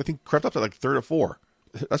Impact, I think, crept up to like 3rd or 4.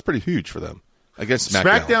 That's pretty huge for them. I guess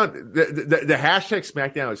SmackDown. The hashtag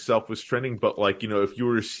SmackDown itself was trending, but like, if you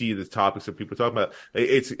were to see the topics that people are talking about,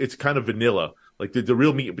 it's kind of vanilla. Like the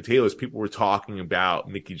real meat and potatoes, people were talking about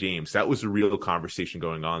Mickie James. That was the real conversation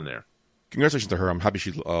going on there. Congratulations to her. I'm happy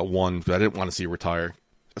she won, but I didn't want to see her retire.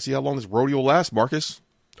 Let's see how long this rodeo lasts, Marcus.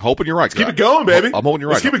 Hoping you're right. Let's keep it going, baby. I'm hoping you're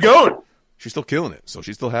right. Let's keep it going. She's still killing it, so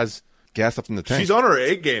she still has gas up in the tank. She's on her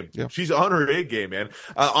A game. Yeah. She's on her A game, man.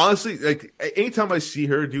 Honestly, like anytime I see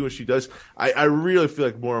her do what she does, I really feel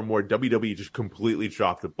like more and more WWE just completely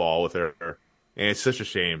dropped the ball with her, and it's such a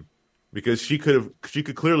shame because she could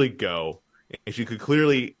clearly go, and she could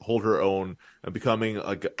clearly hold her own, becoming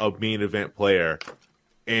like a main event player,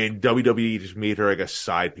 and WWE just made her like a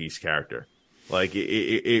side piece character. Like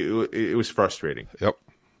it was frustrating. Yep.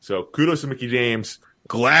 So kudos to Mickie James.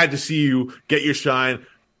 Glad to see you get your shine,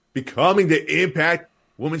 becoming the Impact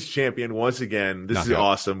Women's Champion once again. This is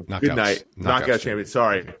awesome. Knockouts. Good night. Knockout champion.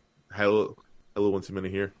 Sorry. Yeah. I had a little intimate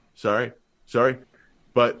here. Sorry.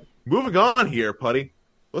 But moving on here, Putty.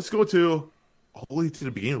 Let's go to all the way to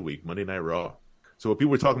the beginning of the week, Monday Night Raw. So what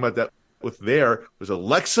people were talking about that with there was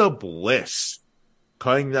Alexa Bliss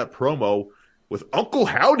cutting that promo with Uncle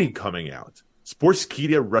Howdy coming out.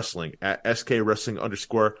 Sportskeeda Wrestling at SK Wrestling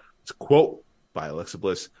 _ It's a quote by Alexa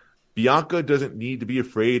Bliss. Bianca doesn't need to be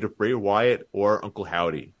afraid of Bray Wyatt or Uncle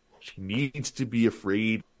Howdy. She needs to be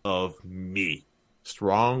afraid of me.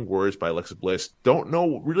 Strong words by Alexa Bliss. Don't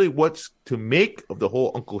know really what's to make of the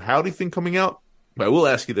whole Uncle Howdy thing coming out, but I will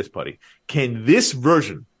ask you this, Putty. Can this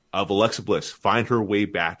version of Alexa Bliss find her way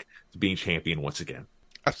back to being champion once again?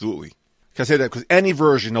 Absolutely. Can I say that? Because any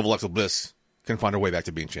version of Alexa Bliss can find her way back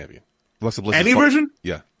to being champion. Alexa Bliss. Any version?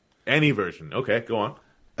 Yeah. Any version. Okay, go on.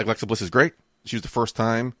 Alexa Bliss is great. She was the first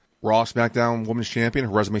time Raw SmackDown Women's Champion.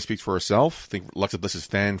 Her resume speaks for herself. I think Alexa Bliss is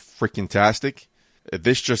fan-freaking-tastic.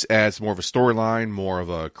 This just adds more of a storyline, more of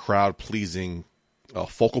a crowd-pleasing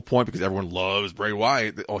focal point because everyone loves Bray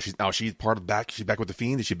Wyatt. Oh, she's part of back. She's back with the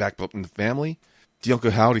Fiend. Is she back up in the family? The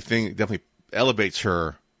Uncle Howdy thing definitely elevates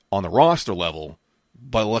her on the roster level,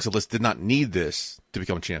 but Alexa Bliss did not need this to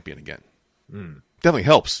become a champion again. Definitely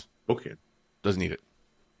helps. Okay. Doesn't need it.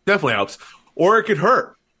 Definitely helps. Or it could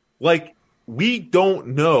hurt. Like, we don't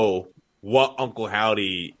know what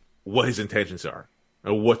his intentions are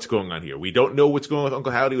and what's going on here. We don't know what's going on with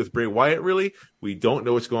Uncle Howdy with Bray Wyatt, really. We don't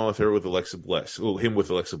know what's going on with her with Alexa Bliss. Well, him with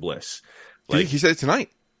Alexa Bliss. Like, he said it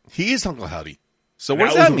tonight. He is Uncle Howdy. So what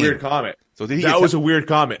does that mean? That was a weird comment. So that was a weird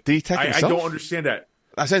comment. Did he tech himself? I don't understand that.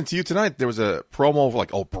 I sent it to you tonight. There was a promo of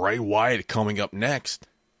like, Bray Wyatt coming up next.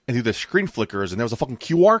 And through the screen flickers, and there was a fucking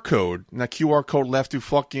QR code. And that QR code left to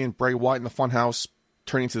fucking Bray Wyatt in the Funhouse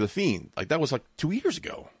turning to the Fiend. Like, that was like 2 years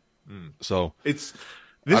ago. So I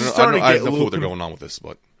don't know what they're going on with this,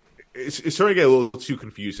 but it's starting to get a little too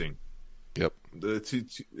confusing. Yep. I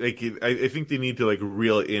think they need to like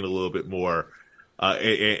reel it in a little bit more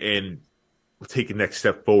and take a next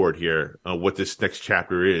step forward here on what this next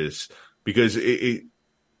chapter is, because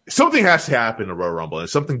something has to happen in Royal Rumble and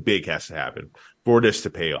something big has to happen for this to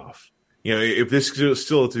pay off. You know, if this is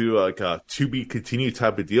still to like a to be continued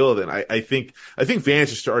type of deal, then I think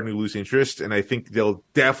fans are starting to lose interest, and I think they'll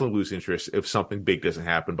definitely lose interest if something big doesn't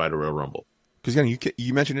happen by the Royal Rumble. Because again,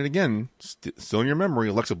 you mentioned it again, still in your memory.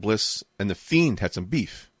 Alexa Bliss and the Fiend had some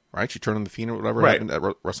beef, right? She turned on the Fiend or whatever happened at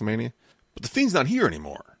WrestleMania, but the Fiend's not here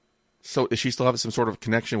anymore. So is she still having some sort of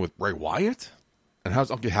connection with Bray Wyatt? And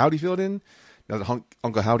how's Uncle Howdy filled in? Now that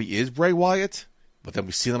Uncle Howdy is Bray Wyatt, but then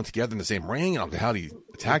we see them together in the same ring, and Uncle Howdy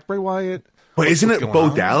attacked Bray Wyatt. But isn't it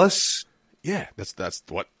Bo Dallas? Yeah, that's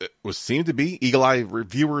what it was seemed to be. Eagle Eye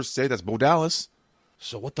reviewers say that's Bo Dallas.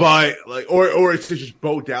 So what the? But like, or it's just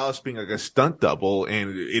Bo Dallas being like a stunt double,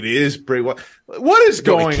 and it is Bray Wyatt. What is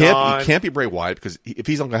going on? It can't be Bray Wyatt because if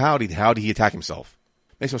he's Uncle Howdy, how did he attack himself?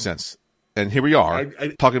 Makes no sense. And here we are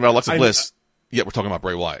talking about Alexa Bliss, yet we're talking about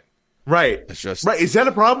Bray Wyatt. Right. It's just right. Is that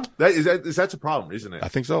a problem? That's a problem, isn't it? I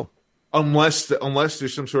think so. Unless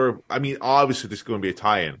there's some sort of, I mean, obviously there's going to be a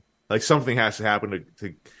tie-in. Like something has to happen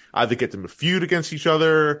to either get them to feud against each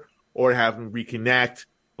other or have them reconnect.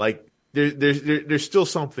 Like there's still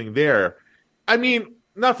something there. I mean,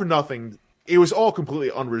 not for nothing, it was all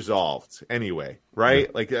completely unresolved anyway, right?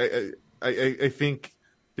 Yeah. Like I think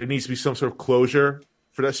there needs to be some sort of closure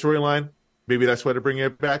for that storyline. Maybe that's why they're bringing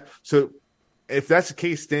it back. So if that's the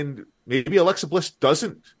case, then maybe Alexa Bliss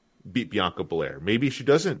doesn't beat Bianca Belair. Maybe she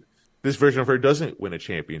doesn't. This version of her doesn't win a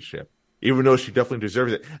championship, even though she definitely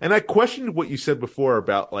deserves it. And I questioned what you said before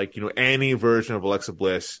about, like, you know, any version of Alexa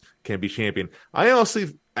Bliss can be champion.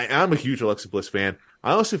 I'm a huge Alexa Bliss fan.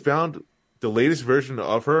 I also found the latest version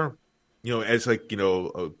of her, you know, as like, you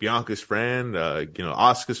know, Bianca's friend, you know,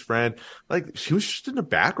 Asuka's friend, like she was just in the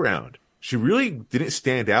background. She really didn't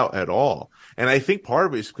stand out at all. And I think part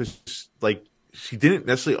of it is because, like, she didn't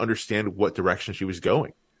necessarily understand what direction she was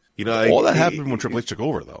going. You know, All that happened when Triple H took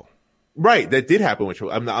over, though. Right, that did happen. Which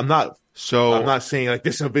I'm not saying like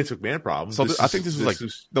this is a Vince McMahon problem. So I think this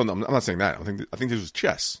was no, I'm not saying that. I think this was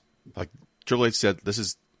chess. Like Triple H said,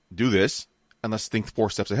 do this, and let's think 4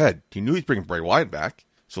 steps ahead. He knew he's bringing Bray Wyatt back,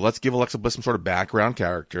 so let's give Alexa Bliss some sort of background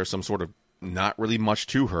character, some sort of not really much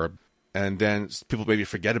to her, and then people maybe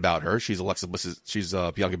forget about her. She's Alexa Bliss. She's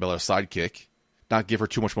Bianca Belair's sidekick. Not give her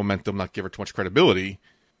too much momentum, not give her too much credibility,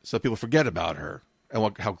 so people forget about her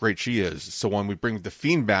and how great she is. So when we bring the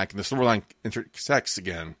Fiend back and the storyline intersects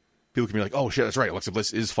again, people can be like, "Oh shit, that's right. Alexa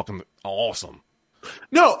Bliss is fucking awesome."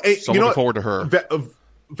 No, so I'm looking forward to her.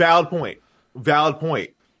 Valid point.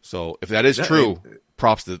 So if that is true,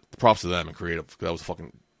 props to them and creative. That was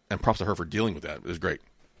and props to her for dealing with that. It was great.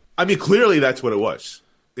 I mean, clearly that's what it was.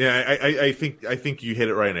 Yeah, I think you hit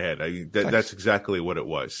it right in the head. That's exactly what it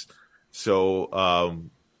was. So,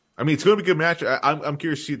 I mean, it's going to be a good match. I'm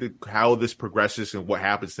curious to see how this progresses and what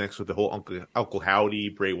happens next with the whole Uncle Howdy,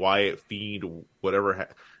 Bray Wyatt, Fiend, whatever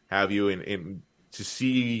have you, and to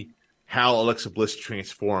see how Alexa Bliss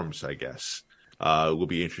transforms, I guess, will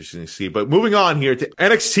be interesting to see. But moving on here to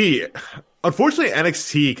NXT. Unfortunately,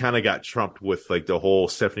 NXT kind of got trumped with like the whole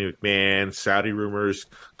Stephanie McMahon, Saudi rumors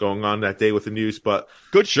going on that day with the news. But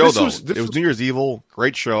good show, though. It was New Year's Evil.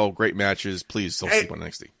 Great show. Great matches. Please don't sleep on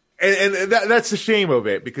NXT. And that's the shame of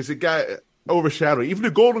it, because it got overshadowed. Even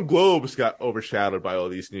the Golden Globes got overshadowed by all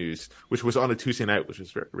these news, which was on a Tuesday night, which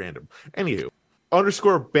was very random. Anywho,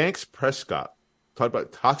 _ Banks Prescott talked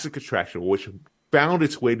about Toxic Attraction, which found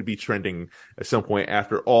its way to be trending at some point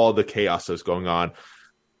after all the chaos that was going on.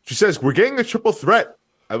 She says, "We're getting a triple threat.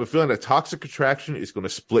 I have a feeling that Toxic Attraction is going to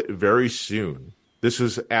split very soon." This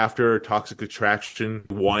was after Toxic Attraction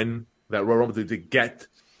won that Royal Rumble to get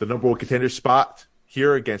the number 1 contender spot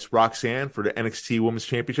here against Roxanne for the NXT Women's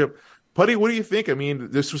Championship. Putty, what do you think? I mean,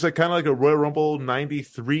 this was like kind of like a Royal Rumble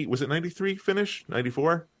 93. Was it 93 finish?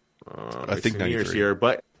 94? I think 93 years here,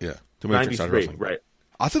 but yeah, 93, right?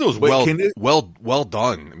 I thought it was well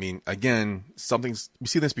done. I mean, again, we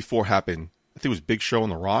see this before happen. I think it was Big Show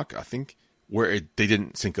and The Rock. I think where they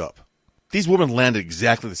didn't sync up. These women landed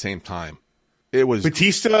exactly the same time. It was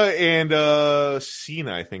Batista and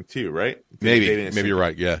Cena, I think, too, right? Maybe you're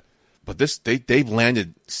right. Yeah. But they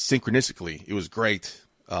landed synchronistically. It was great.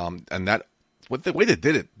 And the way they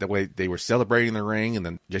did it, the way they were celebrating in the ring, and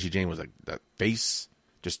then Jesse Jane was like, that face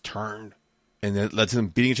just turned, and it led to them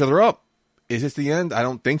beating each other up. Is this the end? I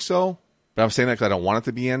don't think so. But I'm saying that because I don't want it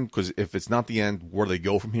to be end, because if it's not the end, where do they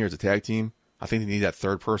go from here as a tag team? I think they need that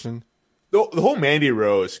third person. The whole Mandy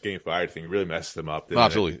Rose getting fired thing really messed them up.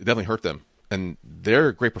 Absolutely. It definitely hurt them. And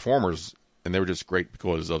they're great performers, and they were just great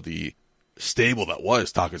because of the stable that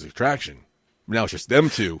was Toxic Attraction. Now it's just them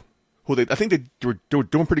two, who I think they were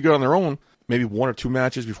doing pretty good on their own. Maybe 1 or 2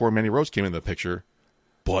 matches before Mandy Rose came into the picture.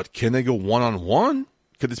 But can they go 1-on-1?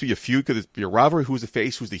 Could this be a feud? Could this be a rivalry? Who's the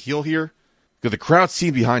face? Who's the heel here? Because the crowd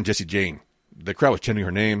seemed behind Jessie Jane. The crowd was chanting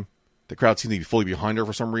her name. The crowd seemed to be fully behind her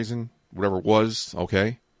for some reason. Whatever it was,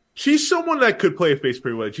 okay. She's someone that could play a face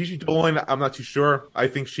pretty well. Gigi Dolan, I'm not too sure. I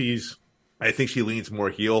think she leans more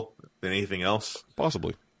heel than anything else.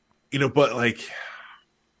 Possibly. You know, but like,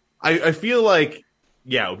 I feel like,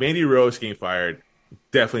 yeah, Mandy Rose getting fired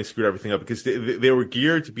definitely screwed everything up, because they were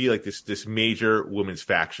geared to be like this major women's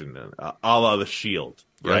faction, a la the Shield,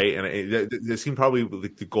 right? Yeah. And it seemed probably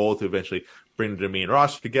like the goal to eventually bring the main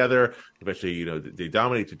roster together. Eventually, you know, they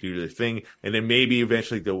dominate to do their thing, and then maybe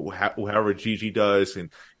eventually however Gigi does and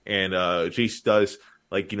Jace does,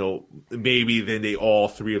 like, you know, maybe then they all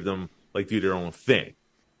 3 of them like do their own thing.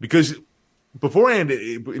 Because beforehand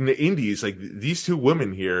in the indies, like, these 2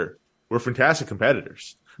 women here were fantastic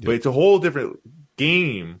competitors. Yep. But it's a whole different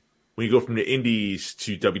game when you go from the indies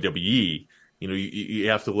to WWE. You know, you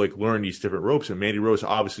have to like learn these different ropes, and Mandy Rose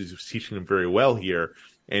obviously was teaching them very well here,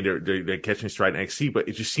 and they're catching stride in NXT. But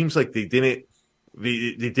it just seems like they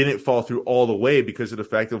didn't follow through all the way because of the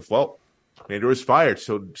fact of, well, Mandy Rose fired,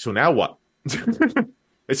 so now what?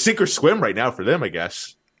 It's sink or swim right now for them, I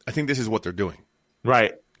guess. I think this is what they're doing.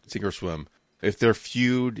 Right. Sink or swim. If their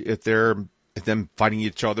feud, if them fighting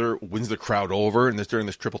each other wins the crowd over and they're during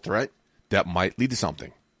this triple threat, that might lead to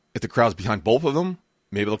something. If the crowd's behind both of them,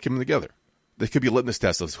 maybe they'll keep them together. There could be a litmus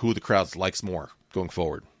test of who the crowd likes more going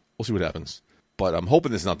forward. We'll see what happens. But I'm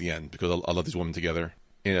hoping this is not the end because I love these women together.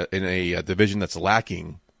 In a division that's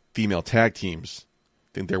lacking female tag teams,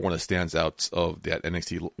 I think they're one of the standouts of that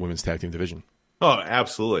NXT women's tag team division. Oh,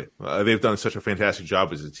 absolutely. They've done such a fantastic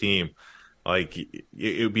job as a team. Like,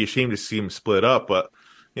 it would be a shame to see them split up, but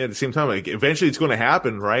at the same time, like, eventually it's going to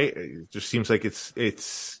happen, right? It just seems like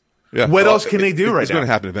it's. Yeah. What else can they do right now? It's going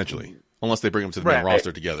to happen eventually, unless they bring them to the main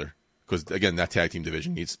roster together. Because again, that tag team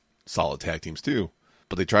division needs solid tag teams too.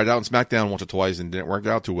 But they tried it out in SmackDown once or twice and didn't work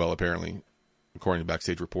out too well, apparently, according to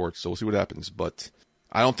backstage reports. So we'll see what happens. But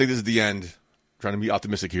I don't think this is the end. I'm trying to be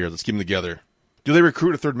optimistic here. Let's keep them together. Do they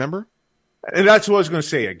recruit a third member? And that's what I was going to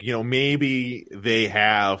say. Like, maybe they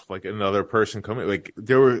have like another person coming. Like,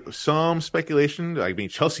 there were some speculation. I mean,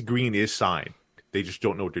 Chelsea Green is signed. They just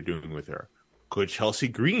don't know what they're doing with her. Could Chelsea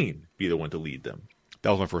Green be the one to lead them? That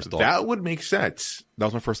was my first thought. That would make sense. That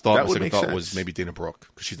was my first thought. My second thought was maybe Dana Brooke,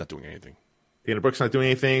 because she's not doing anything. Dana Brooke's not doing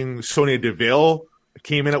anything. Sonya Deville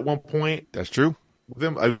came in at one point. That's true. With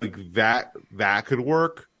them, I think that could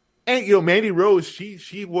work. And Mandy Rose,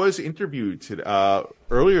 she was interviewed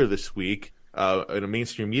earlier this week in a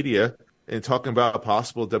mainstream media and talking about a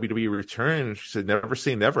possible WWE return. She said, "Never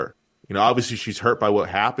say never." Obviously she's hurt by what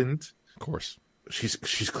happened. Of course.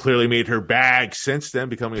 She's clearly made her bag since then,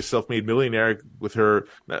 becoming a self-made millionaire with her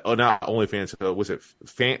not OnlyFans. Was it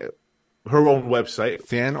her own website?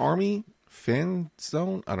 Fan Army, Fan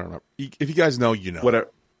Zone. I don't know. If you guys know, you know. Whatever.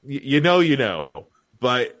 You know.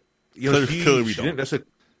 But clearly we don't.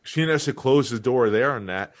 She didn't necessarily close the door there on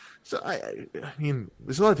that. So I mean,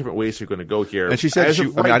 there's a lot of different ways you're going to go here. And she said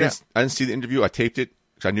I didn't see the interview. I taped it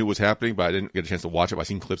because I knew it was happening, but I didn't get a chance to watch it. I've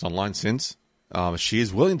seen clips online since. She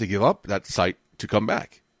is willing to give up that site to come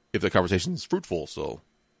back if the conversation is fruitful. So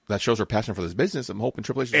that shows her passion for this business. I'm hoping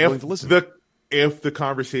Triple H is willing to listen. If the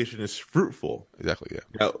conversation is fruitful. Exactly, yeah.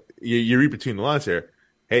 Now, you read between the lines there.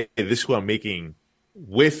 Hey, this is what I'm making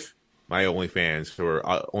with my OnlyFans or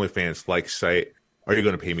OnlyFans-like site. Are you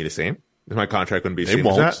going to pay me the same? Is my contract going to be the same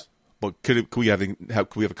as that? But could we have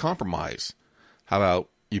a compromise? How about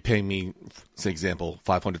you pay me, for example,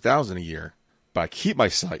 $500,000 a year, but I keep my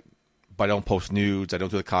site. But I don't post nudes. I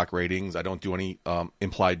don't do the cock ratings. I don't do any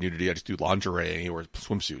implied nudity. I just do lingerie or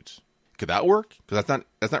swimsuits. Could that work? Because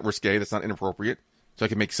that's not risque. That's not inappropriate. So I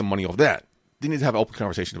can make some money off that. They need to have an open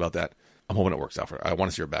conversation about that. I'm hoping it works out for her. I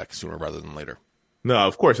want to see her back sooner rather than later. No,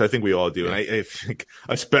 of course. I think we all do. Yeah. And I think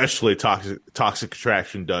especially Toxic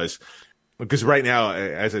Attraction does. Because right now,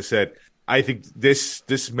 as I said, I think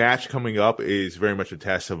this match coming up is very much a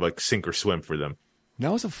test of like sink or swim for them.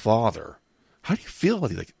 Now as a father, how do you feel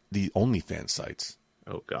about the OnlyFans sites?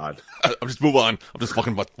 Oh, God. I'll just move on. I'm just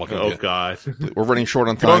fucking Oh, God. We're running short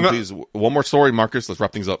on time. Please, one more story, Marcus. Let's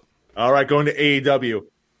wrap things up. All right, going to AEW.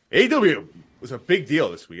 AEW was a big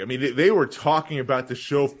deal this week. I mean, they were talking about the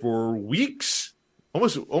show for weeks,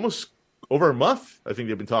 almost over a month. I think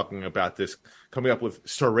they've been talking about this, coming up with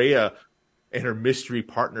Saraya and her mystery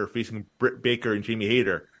partner facing Britt Baker and Jamie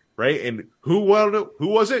Hayter, right? And who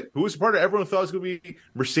was it? Who was the partner? Everyone thought it was going to be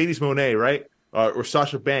Mercedes Mone, right? Or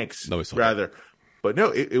Sasha Banks, rather. But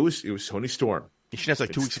no, it was Toni Storm. She announced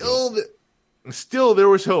like 2 weeks ago. Still, there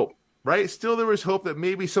was hope, right? Still, there was hope that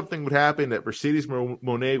maybe something would happen, that Mercedes Mone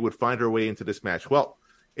would find her way into this match. Well,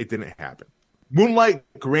 it didn't happen. Moonlight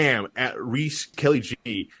Graham at Reese Kelly G.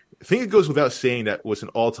 I think it goes without saying that was an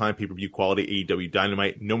all-time pay-per-view quality AEW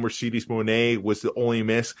Dynamite. No Mercedes Mone was the only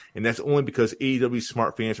miss, and that's only because AEW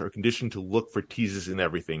smart fans are conditioned to look for teases in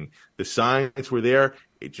everything. The signs were there.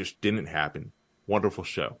 It just didn't happen. Wonderful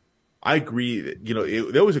show. I agree that,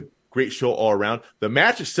 that was a great show all around. The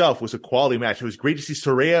match itself was a quality match. It was great to see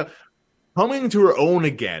Saraya coming to her own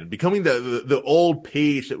again, becoming the old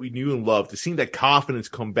Paige that we knew and loved, to seeing that confidence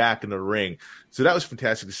come back in the ring. So that was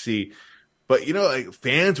fantastic to see. But,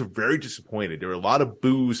 fans were very disappointed. There were a lot of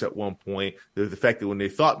boos at one point. The fact that when they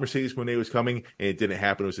thought Mercedes Mone was coming and it didn't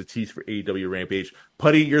happen, it was a tease for AEW Rampage.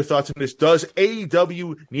 Putty, your thoughts on this? Does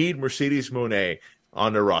AEW need Mercedes Mone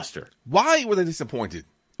on their roster? Why were they disappointed?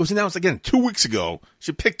 It was announced again 2 weeks ago.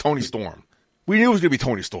 She picked Toni Storm. We knew it was going to be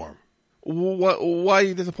Toni Storm. Why are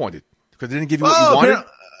you disappointed? Because they didn't give you what you wanted?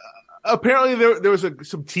 Apparently there was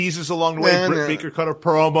some teases along the way. Britt Baker cut a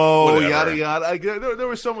promo, whatever. Yada, yada. There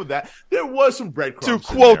was some of that. There was some breadcrumbs.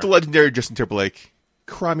 To quote the legendary Justin Timberlake,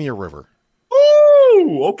 cry me a river.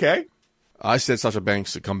 Ooh, okay. I said Sasha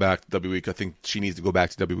Banks to come back to WWE. I think she needs to go back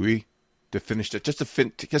to WWE. to finish it, just to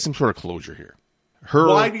get some sort of closure here.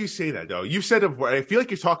 Why do you say that, though? You said I feel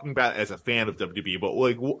like you're talking about it as a fan of WWE, but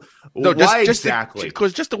like, no, why exactly?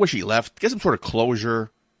 Because just the way she left, get some sort of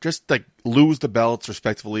closure. Just like lose the belts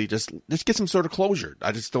respectfully. Just get some sort of closure.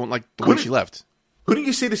 I just don't like the way she left. Couldn't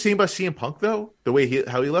you say the same about CM Punk though? The way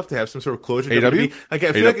how he left to have some sort of closure. AEW? Like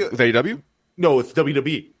I feel like with AEW? No, it's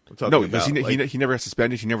WWE. No, because he never got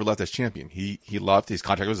suspended. He never left as champion. He left. His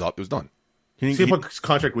contract was up. It was done. CM Punk's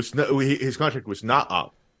contract was his contract was not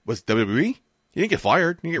up. Was WWE? He didn't get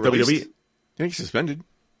fired. He didn't get released. WWE. He didn't get suspended.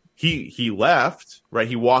 He left, right?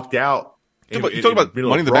 He walked out. You talking about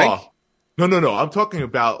Money in the Bank? No. I'm talking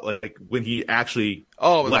about like when he actually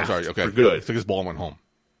left. I'm sorry. Okay, for good. Took his ball and went home.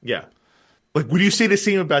 Yeah. Like, would you say the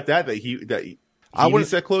same about that he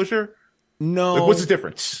needs that closure? No. Like, what's the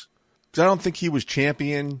difference? Because I don't think he was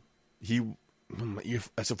champion.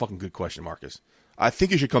 That's a fucking good question, Marcus. I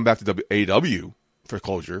think he should come back to AEW for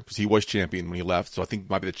closure because he was champion when he left. So I think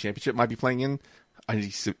maybe the championship might be playing in. I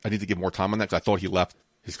need to give more time on that because I thought he left.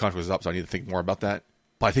 His contract was up, so I need to think more about that.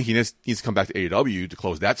 But I think he needs to come back to AEW to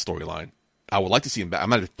close that storyline. I would like to see him back. I'm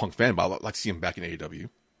not a Punk fan, but I'd like to see him back in AEW.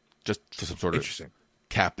 Just for some sort of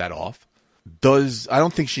cap that off. I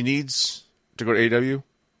don't think she needs to go to AEW.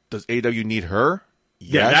 Does AEW need her?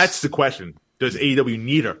 Yes. Yeah, that's the question. Does AEW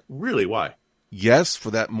need her? Really? Why? Yes, for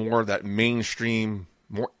that mainstream,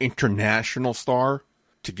 more international star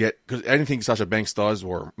to get, because anything Sasha Banks does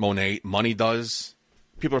or Money does,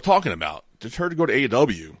 people are talking about. To her to go to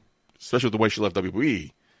AEW, especially with the way she left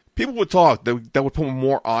WWE, people would talk. That would put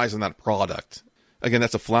more eyes on that product. Again,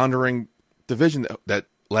 that's a floundering division that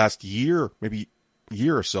last year, maybe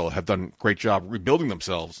year or so, have done a great job rebuilding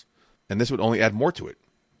themselves, and this would only add more to it.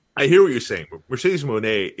 I hear what you're saying. Mercedes Mone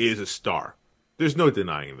is a star. There's no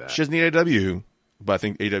denying that. She doesn't need AEW, but I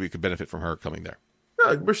think AEW could benefit from her coming there.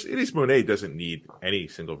 No, Mercedes Mone doesn't need any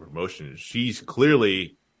single promotion. She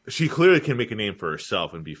clearly can make a name for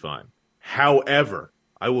herself and be fine. However,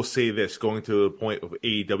 I will say this, going to the point of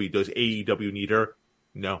AEW, does AEW need her?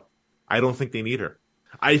 No. I don't think they need her.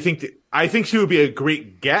 I think she would be a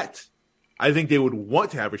great get. I think they would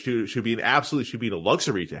want to have her. She should be a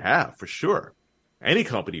luxury to have, for sure. Any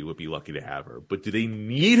company would be lucky to have her. But do they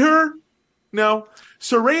need her? No.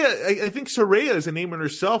 Saraya, I think Saraya is a name in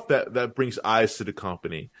herself that brings eyes to the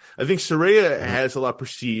company. I think Saraya has a lot of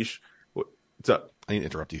prestige. What's up? I need to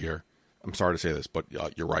interrupt you here. I'm sorry to say this, but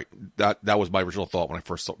you're right. That was my original thought when I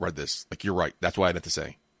first read this. Like, you're right. That's what I meant to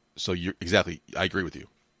say. So I agree with you.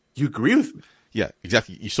 You agree with me? Yeah,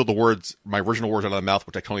 exactly. You stole the words, my original words out of the mouth,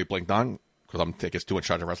 which I totally blanked on because I'm taking too much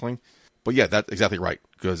shot at wrestling. But yeah, that's exactly right.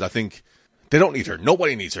 Because I think they don't need her.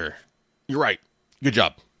 Nobody needs her. You're right. Good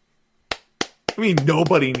job. I mean,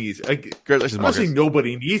 nobody needs her. Congratulations, I'm not saying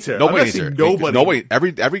nobody needs her. Nobody needs her. Nobody.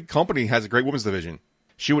 Every company has a great women's division.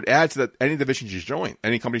 She would add to any division she joins,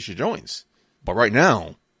 any company she joins. But right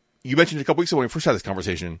now, you mentioned a couple weeks ago when we first had this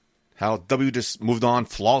conversation, how W just moved on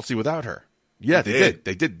flawlessly without her. Yeah, they did.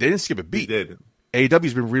 They didn't skip a beat. They did.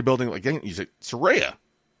 AEW's been rebuilding again. You said Saraya.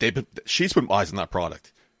 She's put eyes on that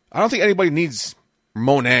product. I don't think anybody needs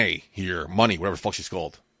Money, whatever the fuck she's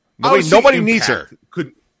called. Nobody needs her.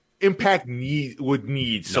 Impact would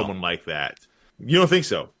need someone like that. You don't think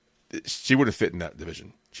so? She would have fit in that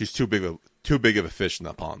division. She's too big of a fish in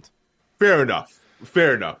that pond. Fair enough.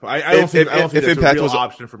 I don't think that's Impact a real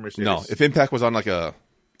option for Mercedes. No, if Impact was on like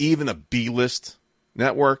even a B-list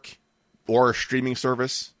network or a streaming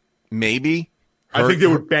service, maybe. I think they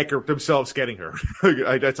would bank themselves getting her.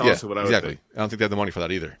 That's also what I would think. I don't think they have the money for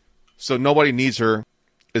that either. So nobody needs her.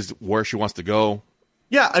 Is where she wants to go.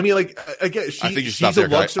 Yeah, I mean, like, again, she's a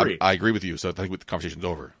luxury. I agree with you. So I think the conversation's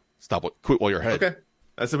over. Quit while you're ahead. Okay,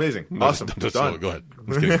 that's amazing. Awesome. Done. Go ahead. I'm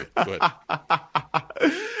just kidding. Go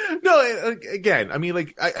ahead. No, again, I mean,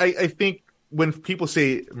 like, I think when people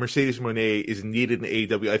say Mercedes Mone is needed in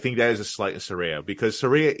AEW, I think that is a slight in Saraya because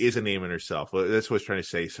Saraya is a name in herself. That's what I was trying to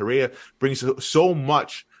say. Saraya brings so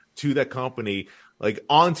much to that company, like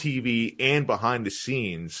on TV and behind the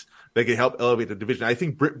scenes, that could help elevate the division. I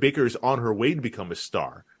think Britt Baker is on her way to become a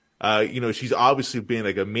star. She's obviously been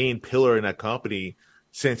like a main pillar in that company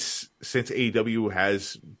since AEW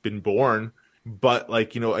has been born. But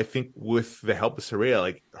like, I think with the help of Saraya,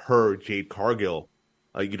 like her, Jade Cargill,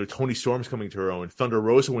 Tony Storm's coming to her own, Thunder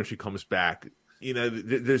Rosa when she comes back,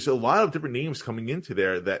 there's a lot of different names coming into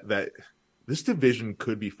there that this division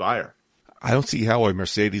could be fire. I don't see how a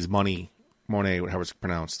Mercedes Mone, however it's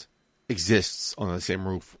pronounced, exists on the same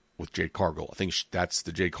roof with Jade Cargill. I think that's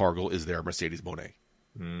the Jade Cargill is their Mercedes Mone.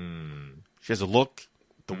 She has a look,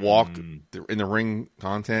 the walk, the in the ring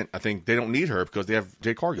content. I think they don't need her because they have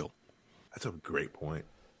Jade Cargill. That's a great point.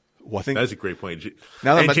 Well, I think that's a great point.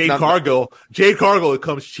 Now that and Jade Cargill, it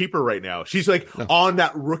comes cheaper right now. She's like on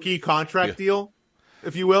that rookie contract deal,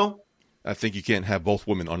 if you will. I think you can't have both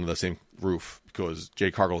women under the same roof because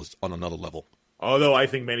Jade Cargill is on another level. Although I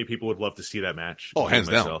think many people would love to see that match. Oh, hands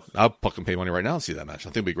down. I'll fucking pay money right now to see that match. I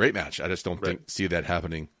think it'll be a great match. I just don't see that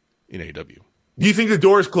happening in AEW. Do you think the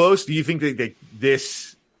door is closed? Do you think that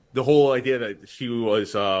the whole idea that she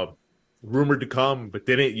was rumored to come but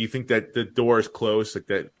didn't, you think that the door is closed?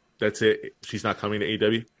 Like that's it? She's not coming to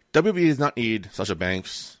AEW? WWE does not need Sasha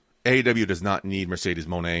Banks. AEW does not need Mercedes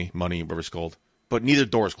Mone, money, whatever it's called. But neither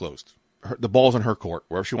door is closed. The ball's in her court.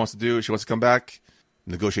 Whatever she wants to do, she wants to come back,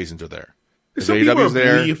 negotiations are there. If AEW's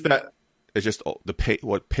there, it's just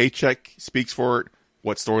what paycheck speaks for it,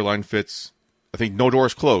 what storyline fits. I think no door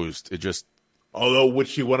is closed. It just... Although, would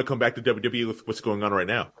she want to come back to WWE with what's going on right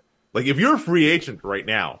now? Like, if you're a free agent right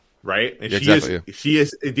now, right? And she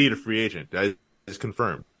is indeed a free agent. That is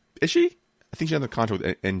confirmed. Is she? I think she's under contract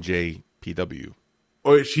with NJPW.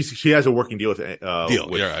 Or she has a working deal with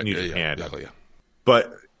New Japan. Exactly, yeah.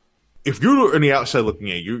 But if you're on the outside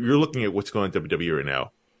looking at you're looking at what's going on in WWE right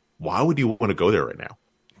now, why would you want to go there right now?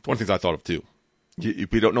 One of the things I thought of, too.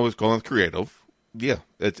 If you don't know what's going on with creative,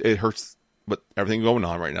 it hurts with everything going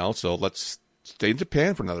on right now, so let's stay in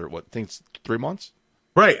Japan for another, 3 months?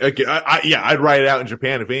 Right. Like, I'd ride it out in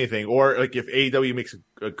Japan if anything. Or, like, if AEW makes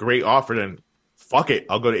a great offer, then fuck it,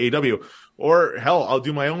 I'll go to AEW. Or, hell, I'll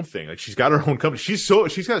do my own thing. Like, she's got her own company. She's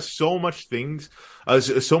got so much things,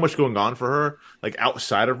 so much going on for her, like,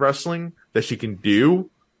 outside of wrestling that she can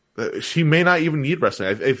do. She may not even need wrestling.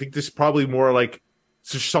 I think this is probably more like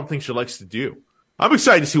it's just something she likes to do. I'm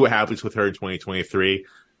excited to see what happens with her in 2023.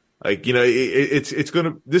 Like, it's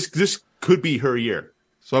gonna this could be her year.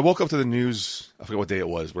 So I woke up to the news. I forget what day it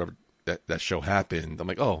was. Whatever that show happened. I'm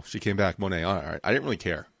like, oh, she came back. Monet. All right. I didn't really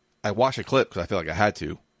care. I watched a clip because I feel like I had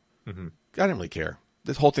to. Mm-hmm. I didn't really care.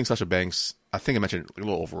 This whole thing, Sasha Banks. I think I mentioned a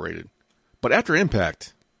little overrated. But after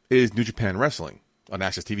Impact is New Japan Wrestling on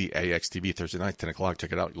Access TV, AXTV, Thursday night, 10 o'clock.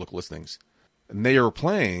 Check it out. Local listings. And they are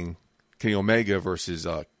playing Kenny Omega versus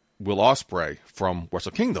Will Ospreay from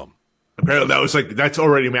Wrestle Kingdom. Apparently, that's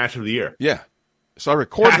already match of the year. Yeah. So I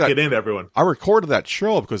recorded Pack it in, everyone. I recorded that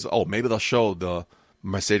show because, maybe they'll show the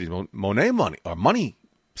Mercedes Mone money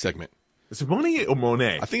segment. Is it money or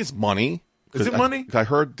Monet? I think it's money. Is it money? I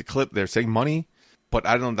heard the clip. They're saying money, but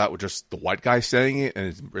I don't know if that was just the white guy saying it, and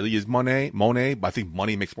it really is Monet. But I think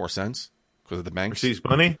money makes more sense because of the banks. Mercedes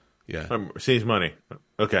money? Yeah. Mercedes money.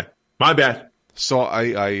 Okay. My bad. So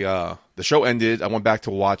I the show ended. I went back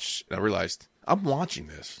to watch, and I realized I'm watching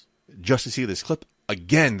this just to see this clip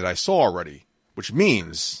again that I saw already, which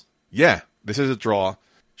means, this is a draw.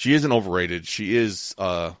 She isn't overrated. She is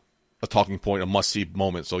a talking point, a must-see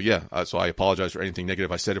moment. So, so I apologize for anything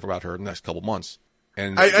negative I said about her in the next couple months.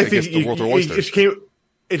 And I think the world's her oyster.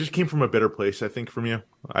 It just came from a bitter place, I think, from you.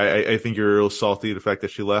 I think you're real salty the fact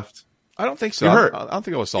that she left. I don't think so. You're hurt. I don't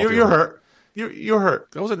think I was salty. You're hurt. You're hurt.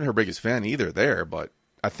 I wasn't her biggest fan either there, but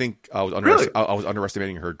I think I was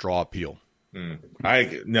underestimating her draw appeal. I'm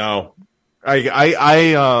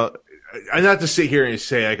not to sit here and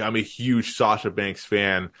say like I'm a huge Sasha Banks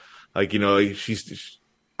fan. Like,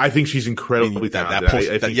 I think she's incredibly talented.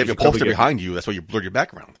 You have your poster behind you. That's why you blurred your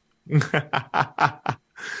background.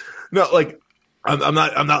 No, like I'm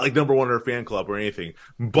not like number one in her fan club or anything,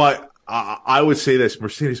 but I would say this: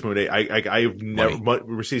 Mercedes Mone. I've never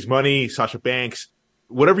Mercedes Money, Sasha Banks,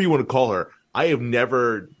 whatever you want to call her. I have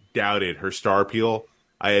never doubted her star appeal.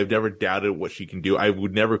 I have never doubted what she can do. I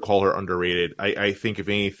would never call her underrated. I think if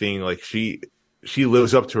anything, like she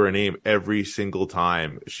lives up to her name every single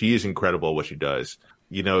time. She is incredible at what she does.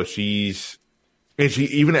 She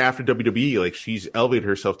even after WWE, like she's elevated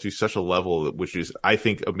herself to such a level, which is, I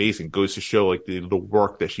think, amazing. Goes to show like the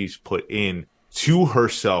work that she's put in to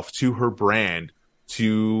herself, to her brand,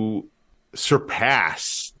 to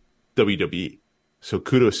surpass WWE. So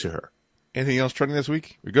kudos to her. Anything else trending this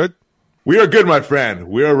week? We good? We are good, my friend.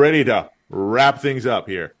 We are ready to wrap things up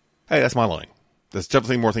here. Hey, that's my line. There's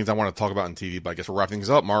definitely more things I want to talk about on TV, but I guess we'll wrap things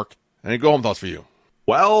up, Mark. Any go-home thoughts for you?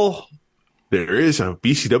 Well, there is a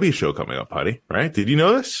BCW show coming up, Putty, right? Did you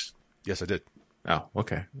know this? Yes, I did. Oh,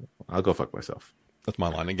 okay. I'll go fuck myself. That's my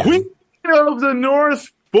line again. Queen of the North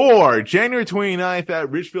 4, January 29th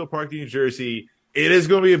at Ridgefield Park, New Jersey. It is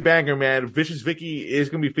going to be a banger, man. Vicious Vicki is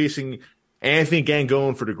going to be facing Anthony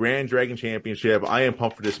Gangone for the Grand Dragon Championship. I am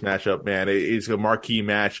pumped for this matchup, man. It's a marquee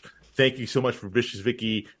match. Thank you so much for Vicious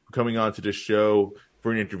Vicki for coming on to this show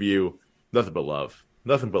for an interview. Nothing but love.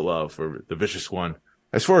 Nothing but love for the Vicious one.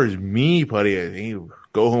 As far as me, buddy, I think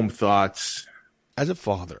go home thoughts. As a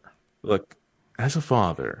father. Look, as a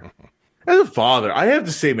father, As a father, I have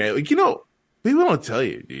to say, man, like, people don't tell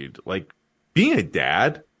you, dude, like, being a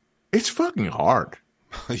dad, it's fucking hard.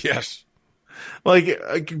 Yes. Like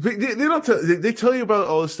they don't tell, they tell you about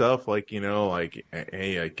all this stuff, like, like,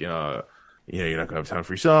 hey, like, you're not gonna have time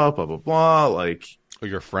for yourself, blah blah blah, like, Or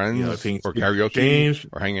your friends, things or karaoke, change,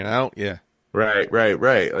 or hanging out. Yeah. right,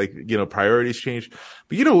 like, priorities change.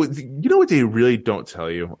 But you know what they really don't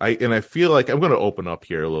tell you. I feel like I'm gonna open up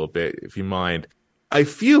here a little bit, if you mind. I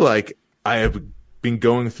feel like I have been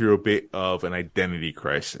going through a bit of an identity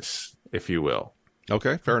crisis, if you will.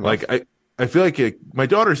 Okay, fair enough. Like I feel like my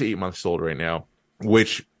daughter's 8 months old right now,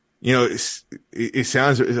 which, it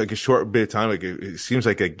sounds like a short bit of time. Like it seems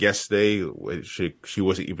like a yesterday. She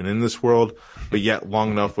wasn't even in this world, but yet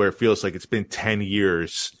long enough where it feels like it's been 10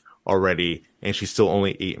 years already, and she's still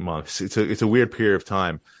only 8 months. It's a weird period of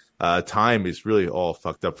time. Time is really all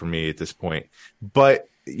fucked up for me at this point. But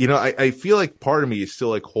I feel like part of me is still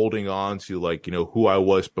like holding on to, like, who I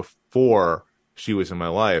was before she was in my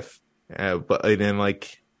life. But then,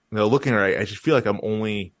 like, looking at her, I just feel like I'm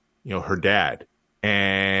only, her dad.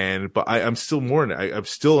 But I'm still more than I'm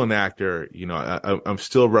still an actor. I'm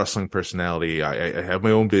still a wrestling personality. I have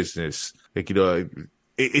my own business. Like,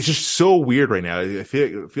 it's just so weird right now. I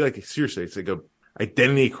feel like seriously, it's like a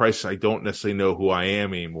identity crisis. I don't necessarily know who I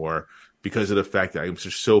am anymore because of the fact that I'm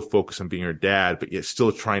just so focused on being her dad, but yet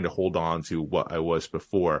still trying to hold on to what I was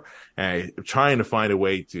before, and I'm trying to find a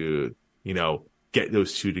way to, get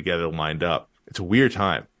those two together lined up. It's a weird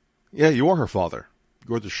time. Yeah, you are her father.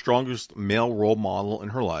 You're the strongest male role model in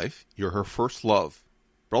her life. You're her first love.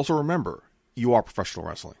 But also remember, you are professional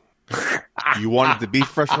wrestling. You wanted to be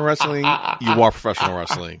professional wrestling, you are professional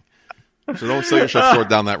wrestling. So don't sell yourself short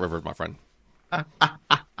down that river, my friend.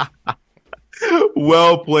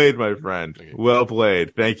 Well played, my friend. Well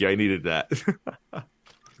played. Thank you. I needed that.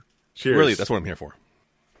 Cheers. Really, that's what I'm here for.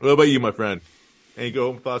 What about you, my friend? Any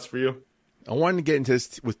go-home thoughts for you? I wanted to get into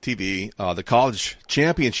this with TV. The college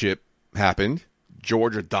championship happened.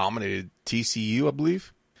 Georgia dominated TCU, I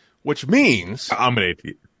believe, which means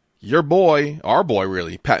Dominated. your boy, our boy,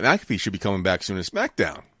 really, Pat McAfee should be coming back soon to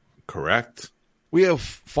SmackDown. Correct. We have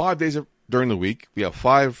 5 days during the week. We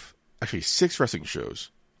have 6 wrestling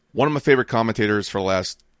shows. One of my favorite commentators for the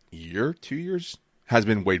last 2 years, has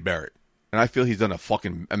been Wade Barrett. And I feel he's done a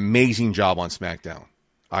fucking amazing job on SmackDown.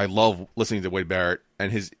 I love listening to Wade Barrett,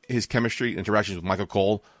 and his chemistry interactions with Michael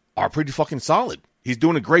Cole are pretty fucking solid. He's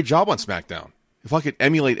doing a great job on SmackDown. If I could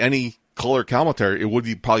emulate any color commentary, it would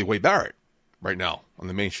be probably Wade Barrett right now on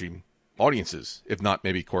the mainstream audiences, if not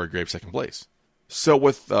maybe Corey Graves second place. So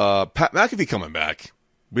with Pat McAfee coming back,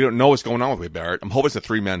 we don't know what's going on with Wade Barrett. I'm hoping it's a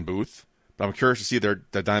 3-man booth, but I'm curious to see the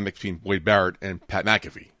dynamic between Wade Barrett and Pat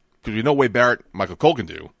McAfee. Because we know Wade Barrett, Michael Cole can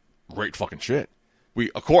do great fucking shit. We,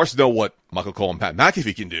 of course, know what Michael Cole and Pat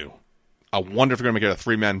McAfee can do. I wonder if they're going to get a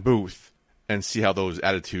 3-man booth and see how those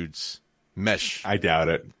attitudes mesh. I doubt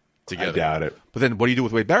it. Together. I doubt it. But then what do you do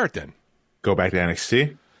with Wade Barrett then? Go back to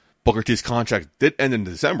NXT? Booker T's contract did end in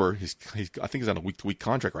December. I think he's on a week-to-week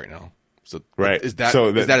contract right now. So right. Is that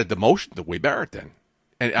a demotion to Wade Barrett then?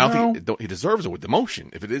 And I don't think he deserves a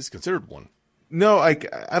demotion if it is considered one. No, I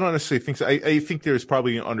don't necessarily think so. I think there's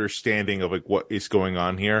probably an understanding of like what is going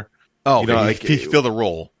on here. Oh, like, you fill the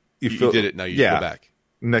role. You did it. Now you go back.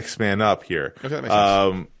 Next man up here. Okay, that makes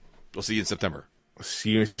sense. We'll see you in September.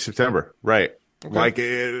 See you in September. Right. Okay.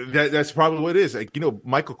 Like that's probably what it is. Like,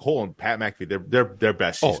 Michael Cole and Pat McAfee, they're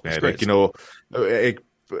besties, man. Great. Like,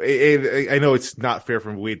 I know it's not fair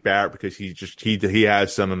from Wade Barrett because he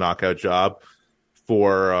has done a knockout job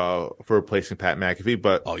for replacing Pat McAfee,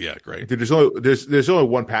 but great. There's only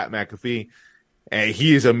one Pat McAfee, and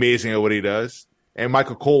he is amazing at what he does. And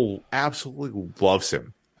Michael Cole absolutely loves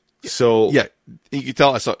him. So yeah, you can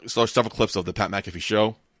tell. I saw several clips of the Pat McAfee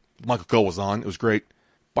show. Michael Cole was on. It was great.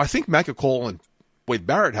 But I think Michael Cole and Wade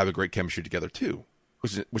Barrett have a great chemistry together too.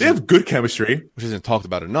 They have good chemistry, which isn't talked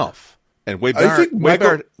about enough. And Wade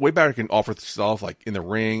Barrett can offer stuff like in the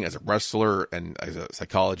ring as a wrestler and as a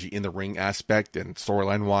psychology in the ring aspect and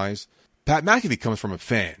storyline wise. Pat McAfee comes from a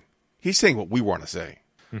fan. He's saying what we want to say.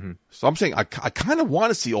 Mm-hmm. So I'm saying I kind of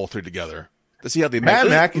want to see all three together to see how they mesh.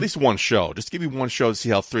 At least one show. Just give me one show to see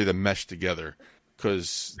how three of them mesh together.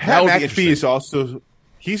 Because Pat McAfee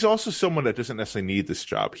is also someone that doesn't necessarily need this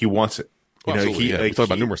job. He wants it. We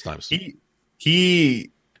talked about numerous times.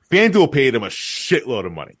 He FanDuel paid him a shitload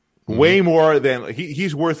of money. Mm-hmm. Way more than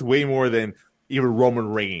he's worth way more than even Roman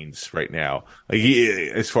Reigns right now. Like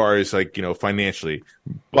as far as financially.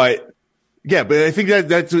 But yeah, but I think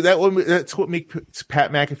that's what makes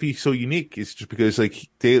Pat McAfee so unique is just because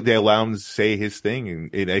they allow him to say his thing,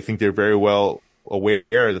 and I think they're very well aware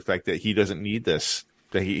of the fact that he doesn't need this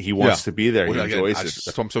that he wants to be there. Well, he enjoys it.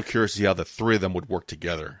 That's why I'm so curious to see how the three of them would work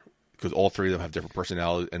together, because all three of them have different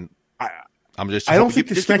personalities. And I don't think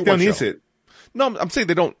the SmackDown needs it. No, I'm saying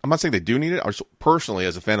they don't. I'm not saying they do need it. Personally,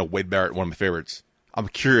 as a fan of Wade Barrett, one of my favorites, I'm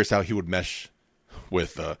curious how he would mesh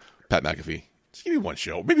with Pat McAfee. Just give me one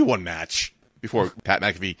show, maybe one match before Pat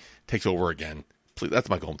McAfee takes over again. Please, that's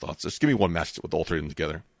my golden thoughts. Just give me one match with all three of them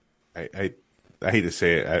together. I hate to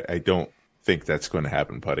say it. I don't think that's going to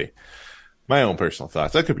happen, Putty. My own personal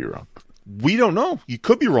thoughts. I could be wrong. We don't know. You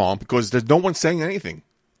could be wrong because there's no one saying anything.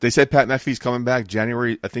 They said Pat McAfee's coming back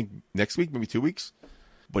January, I think, next week, maybe 2 weeks.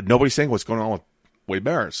 But nobody's saying what's going on with Wade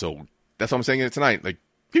Barrett. So that's what I'm saying it tonight. Like,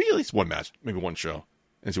 give me at least one match, maybe one show,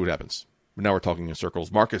 and see what happens. But now we're talking in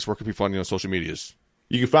circles. Marcus, where can people find you on social medias?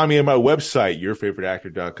 You can find me on my website,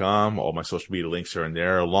 yourfavoriteactor.com. All my social media links are in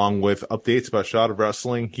there, along with updates about Shot of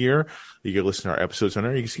Wrestling here. You can listen to our episodes on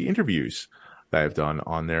there. You can see interviews that I've done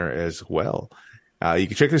on there as well. You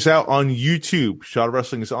can check this out on YouTube. Shot of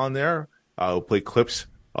Wrestling is on there. I'll play clips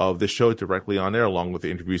of this show directly on there, along with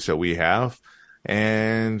the interviews that we have.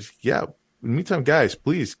 And yeah, in the meantime, guys,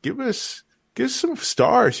 please give us some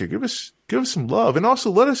stars here. Give us some love, and also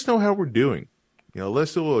let us know how we're doing. Let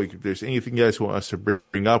us know if there's anything you guys want us to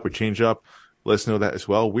bring up or change up. Let us know that as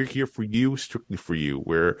well. We're here for you, strictly for you.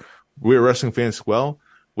 We're wrestling fans as well.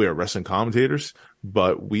 We are wrestling commentators,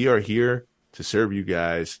 but we are here to serve you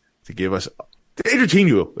guys, to entertain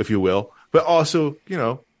you, if you will, but also,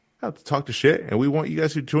 have to talk to shit. And we want you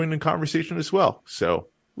guys to join in the conversation as well. So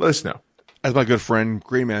let us know. As my good friend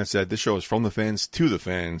Green Man said, this show is from the fans to the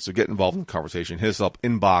fans. So get involved in the conversation. Hit us up,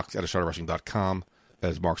 inbox at shotofwrestling.com.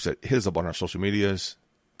 As Mark said, hit us up on our social medias.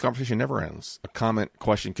 Conversation never ends. A comment,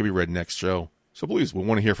 question can be read next show. So please, we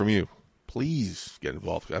want to hear from you. Please get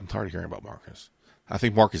involved. I'm tired of hearing about Marcus. I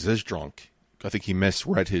think Marcus is drunk. I think he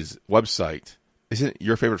misread his website. Is it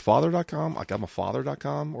yourfavoritefather.com? Like I'm a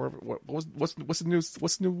father.com? Or what's the new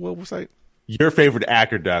website?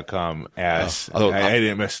 Yourfavoriteactor.com. I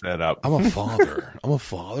didn't mess that up. I'm a father. I'm a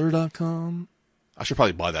father.com. I should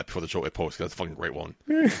probably buy that before the show it posts. That's a fucking great one.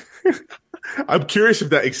 I'm curious if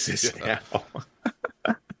that exists now.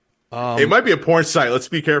 It might be a porn site. Let's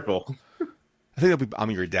be careful. I think it'll be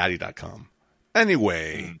I'mYourDaddy.com.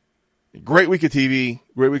 Anyway, great week of TV,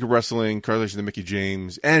 great week of wrestling. Congratulations to Mickie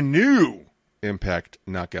James and new Impact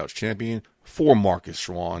Knockouts champion for Marcus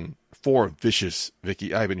Schwann, for Vicious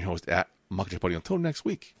Vicki. I've been your host at Mickie Putty. Until next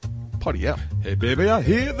week, Putty out. Hey baby, I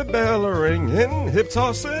hear the bell ringing, hip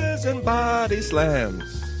tosses and body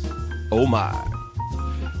slams. Oh my.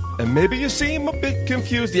 And maybe you seem a bit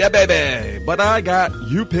confused, yeah baby, but I got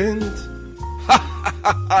you pinned. Ha ha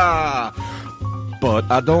ha ha.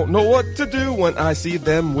 But I don't know what to do when I see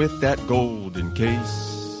them with that golden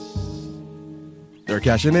case. They're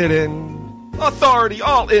cashing it in. Authority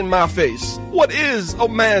all in my face. What is a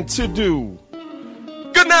man to do?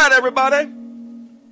 Good night, everybody.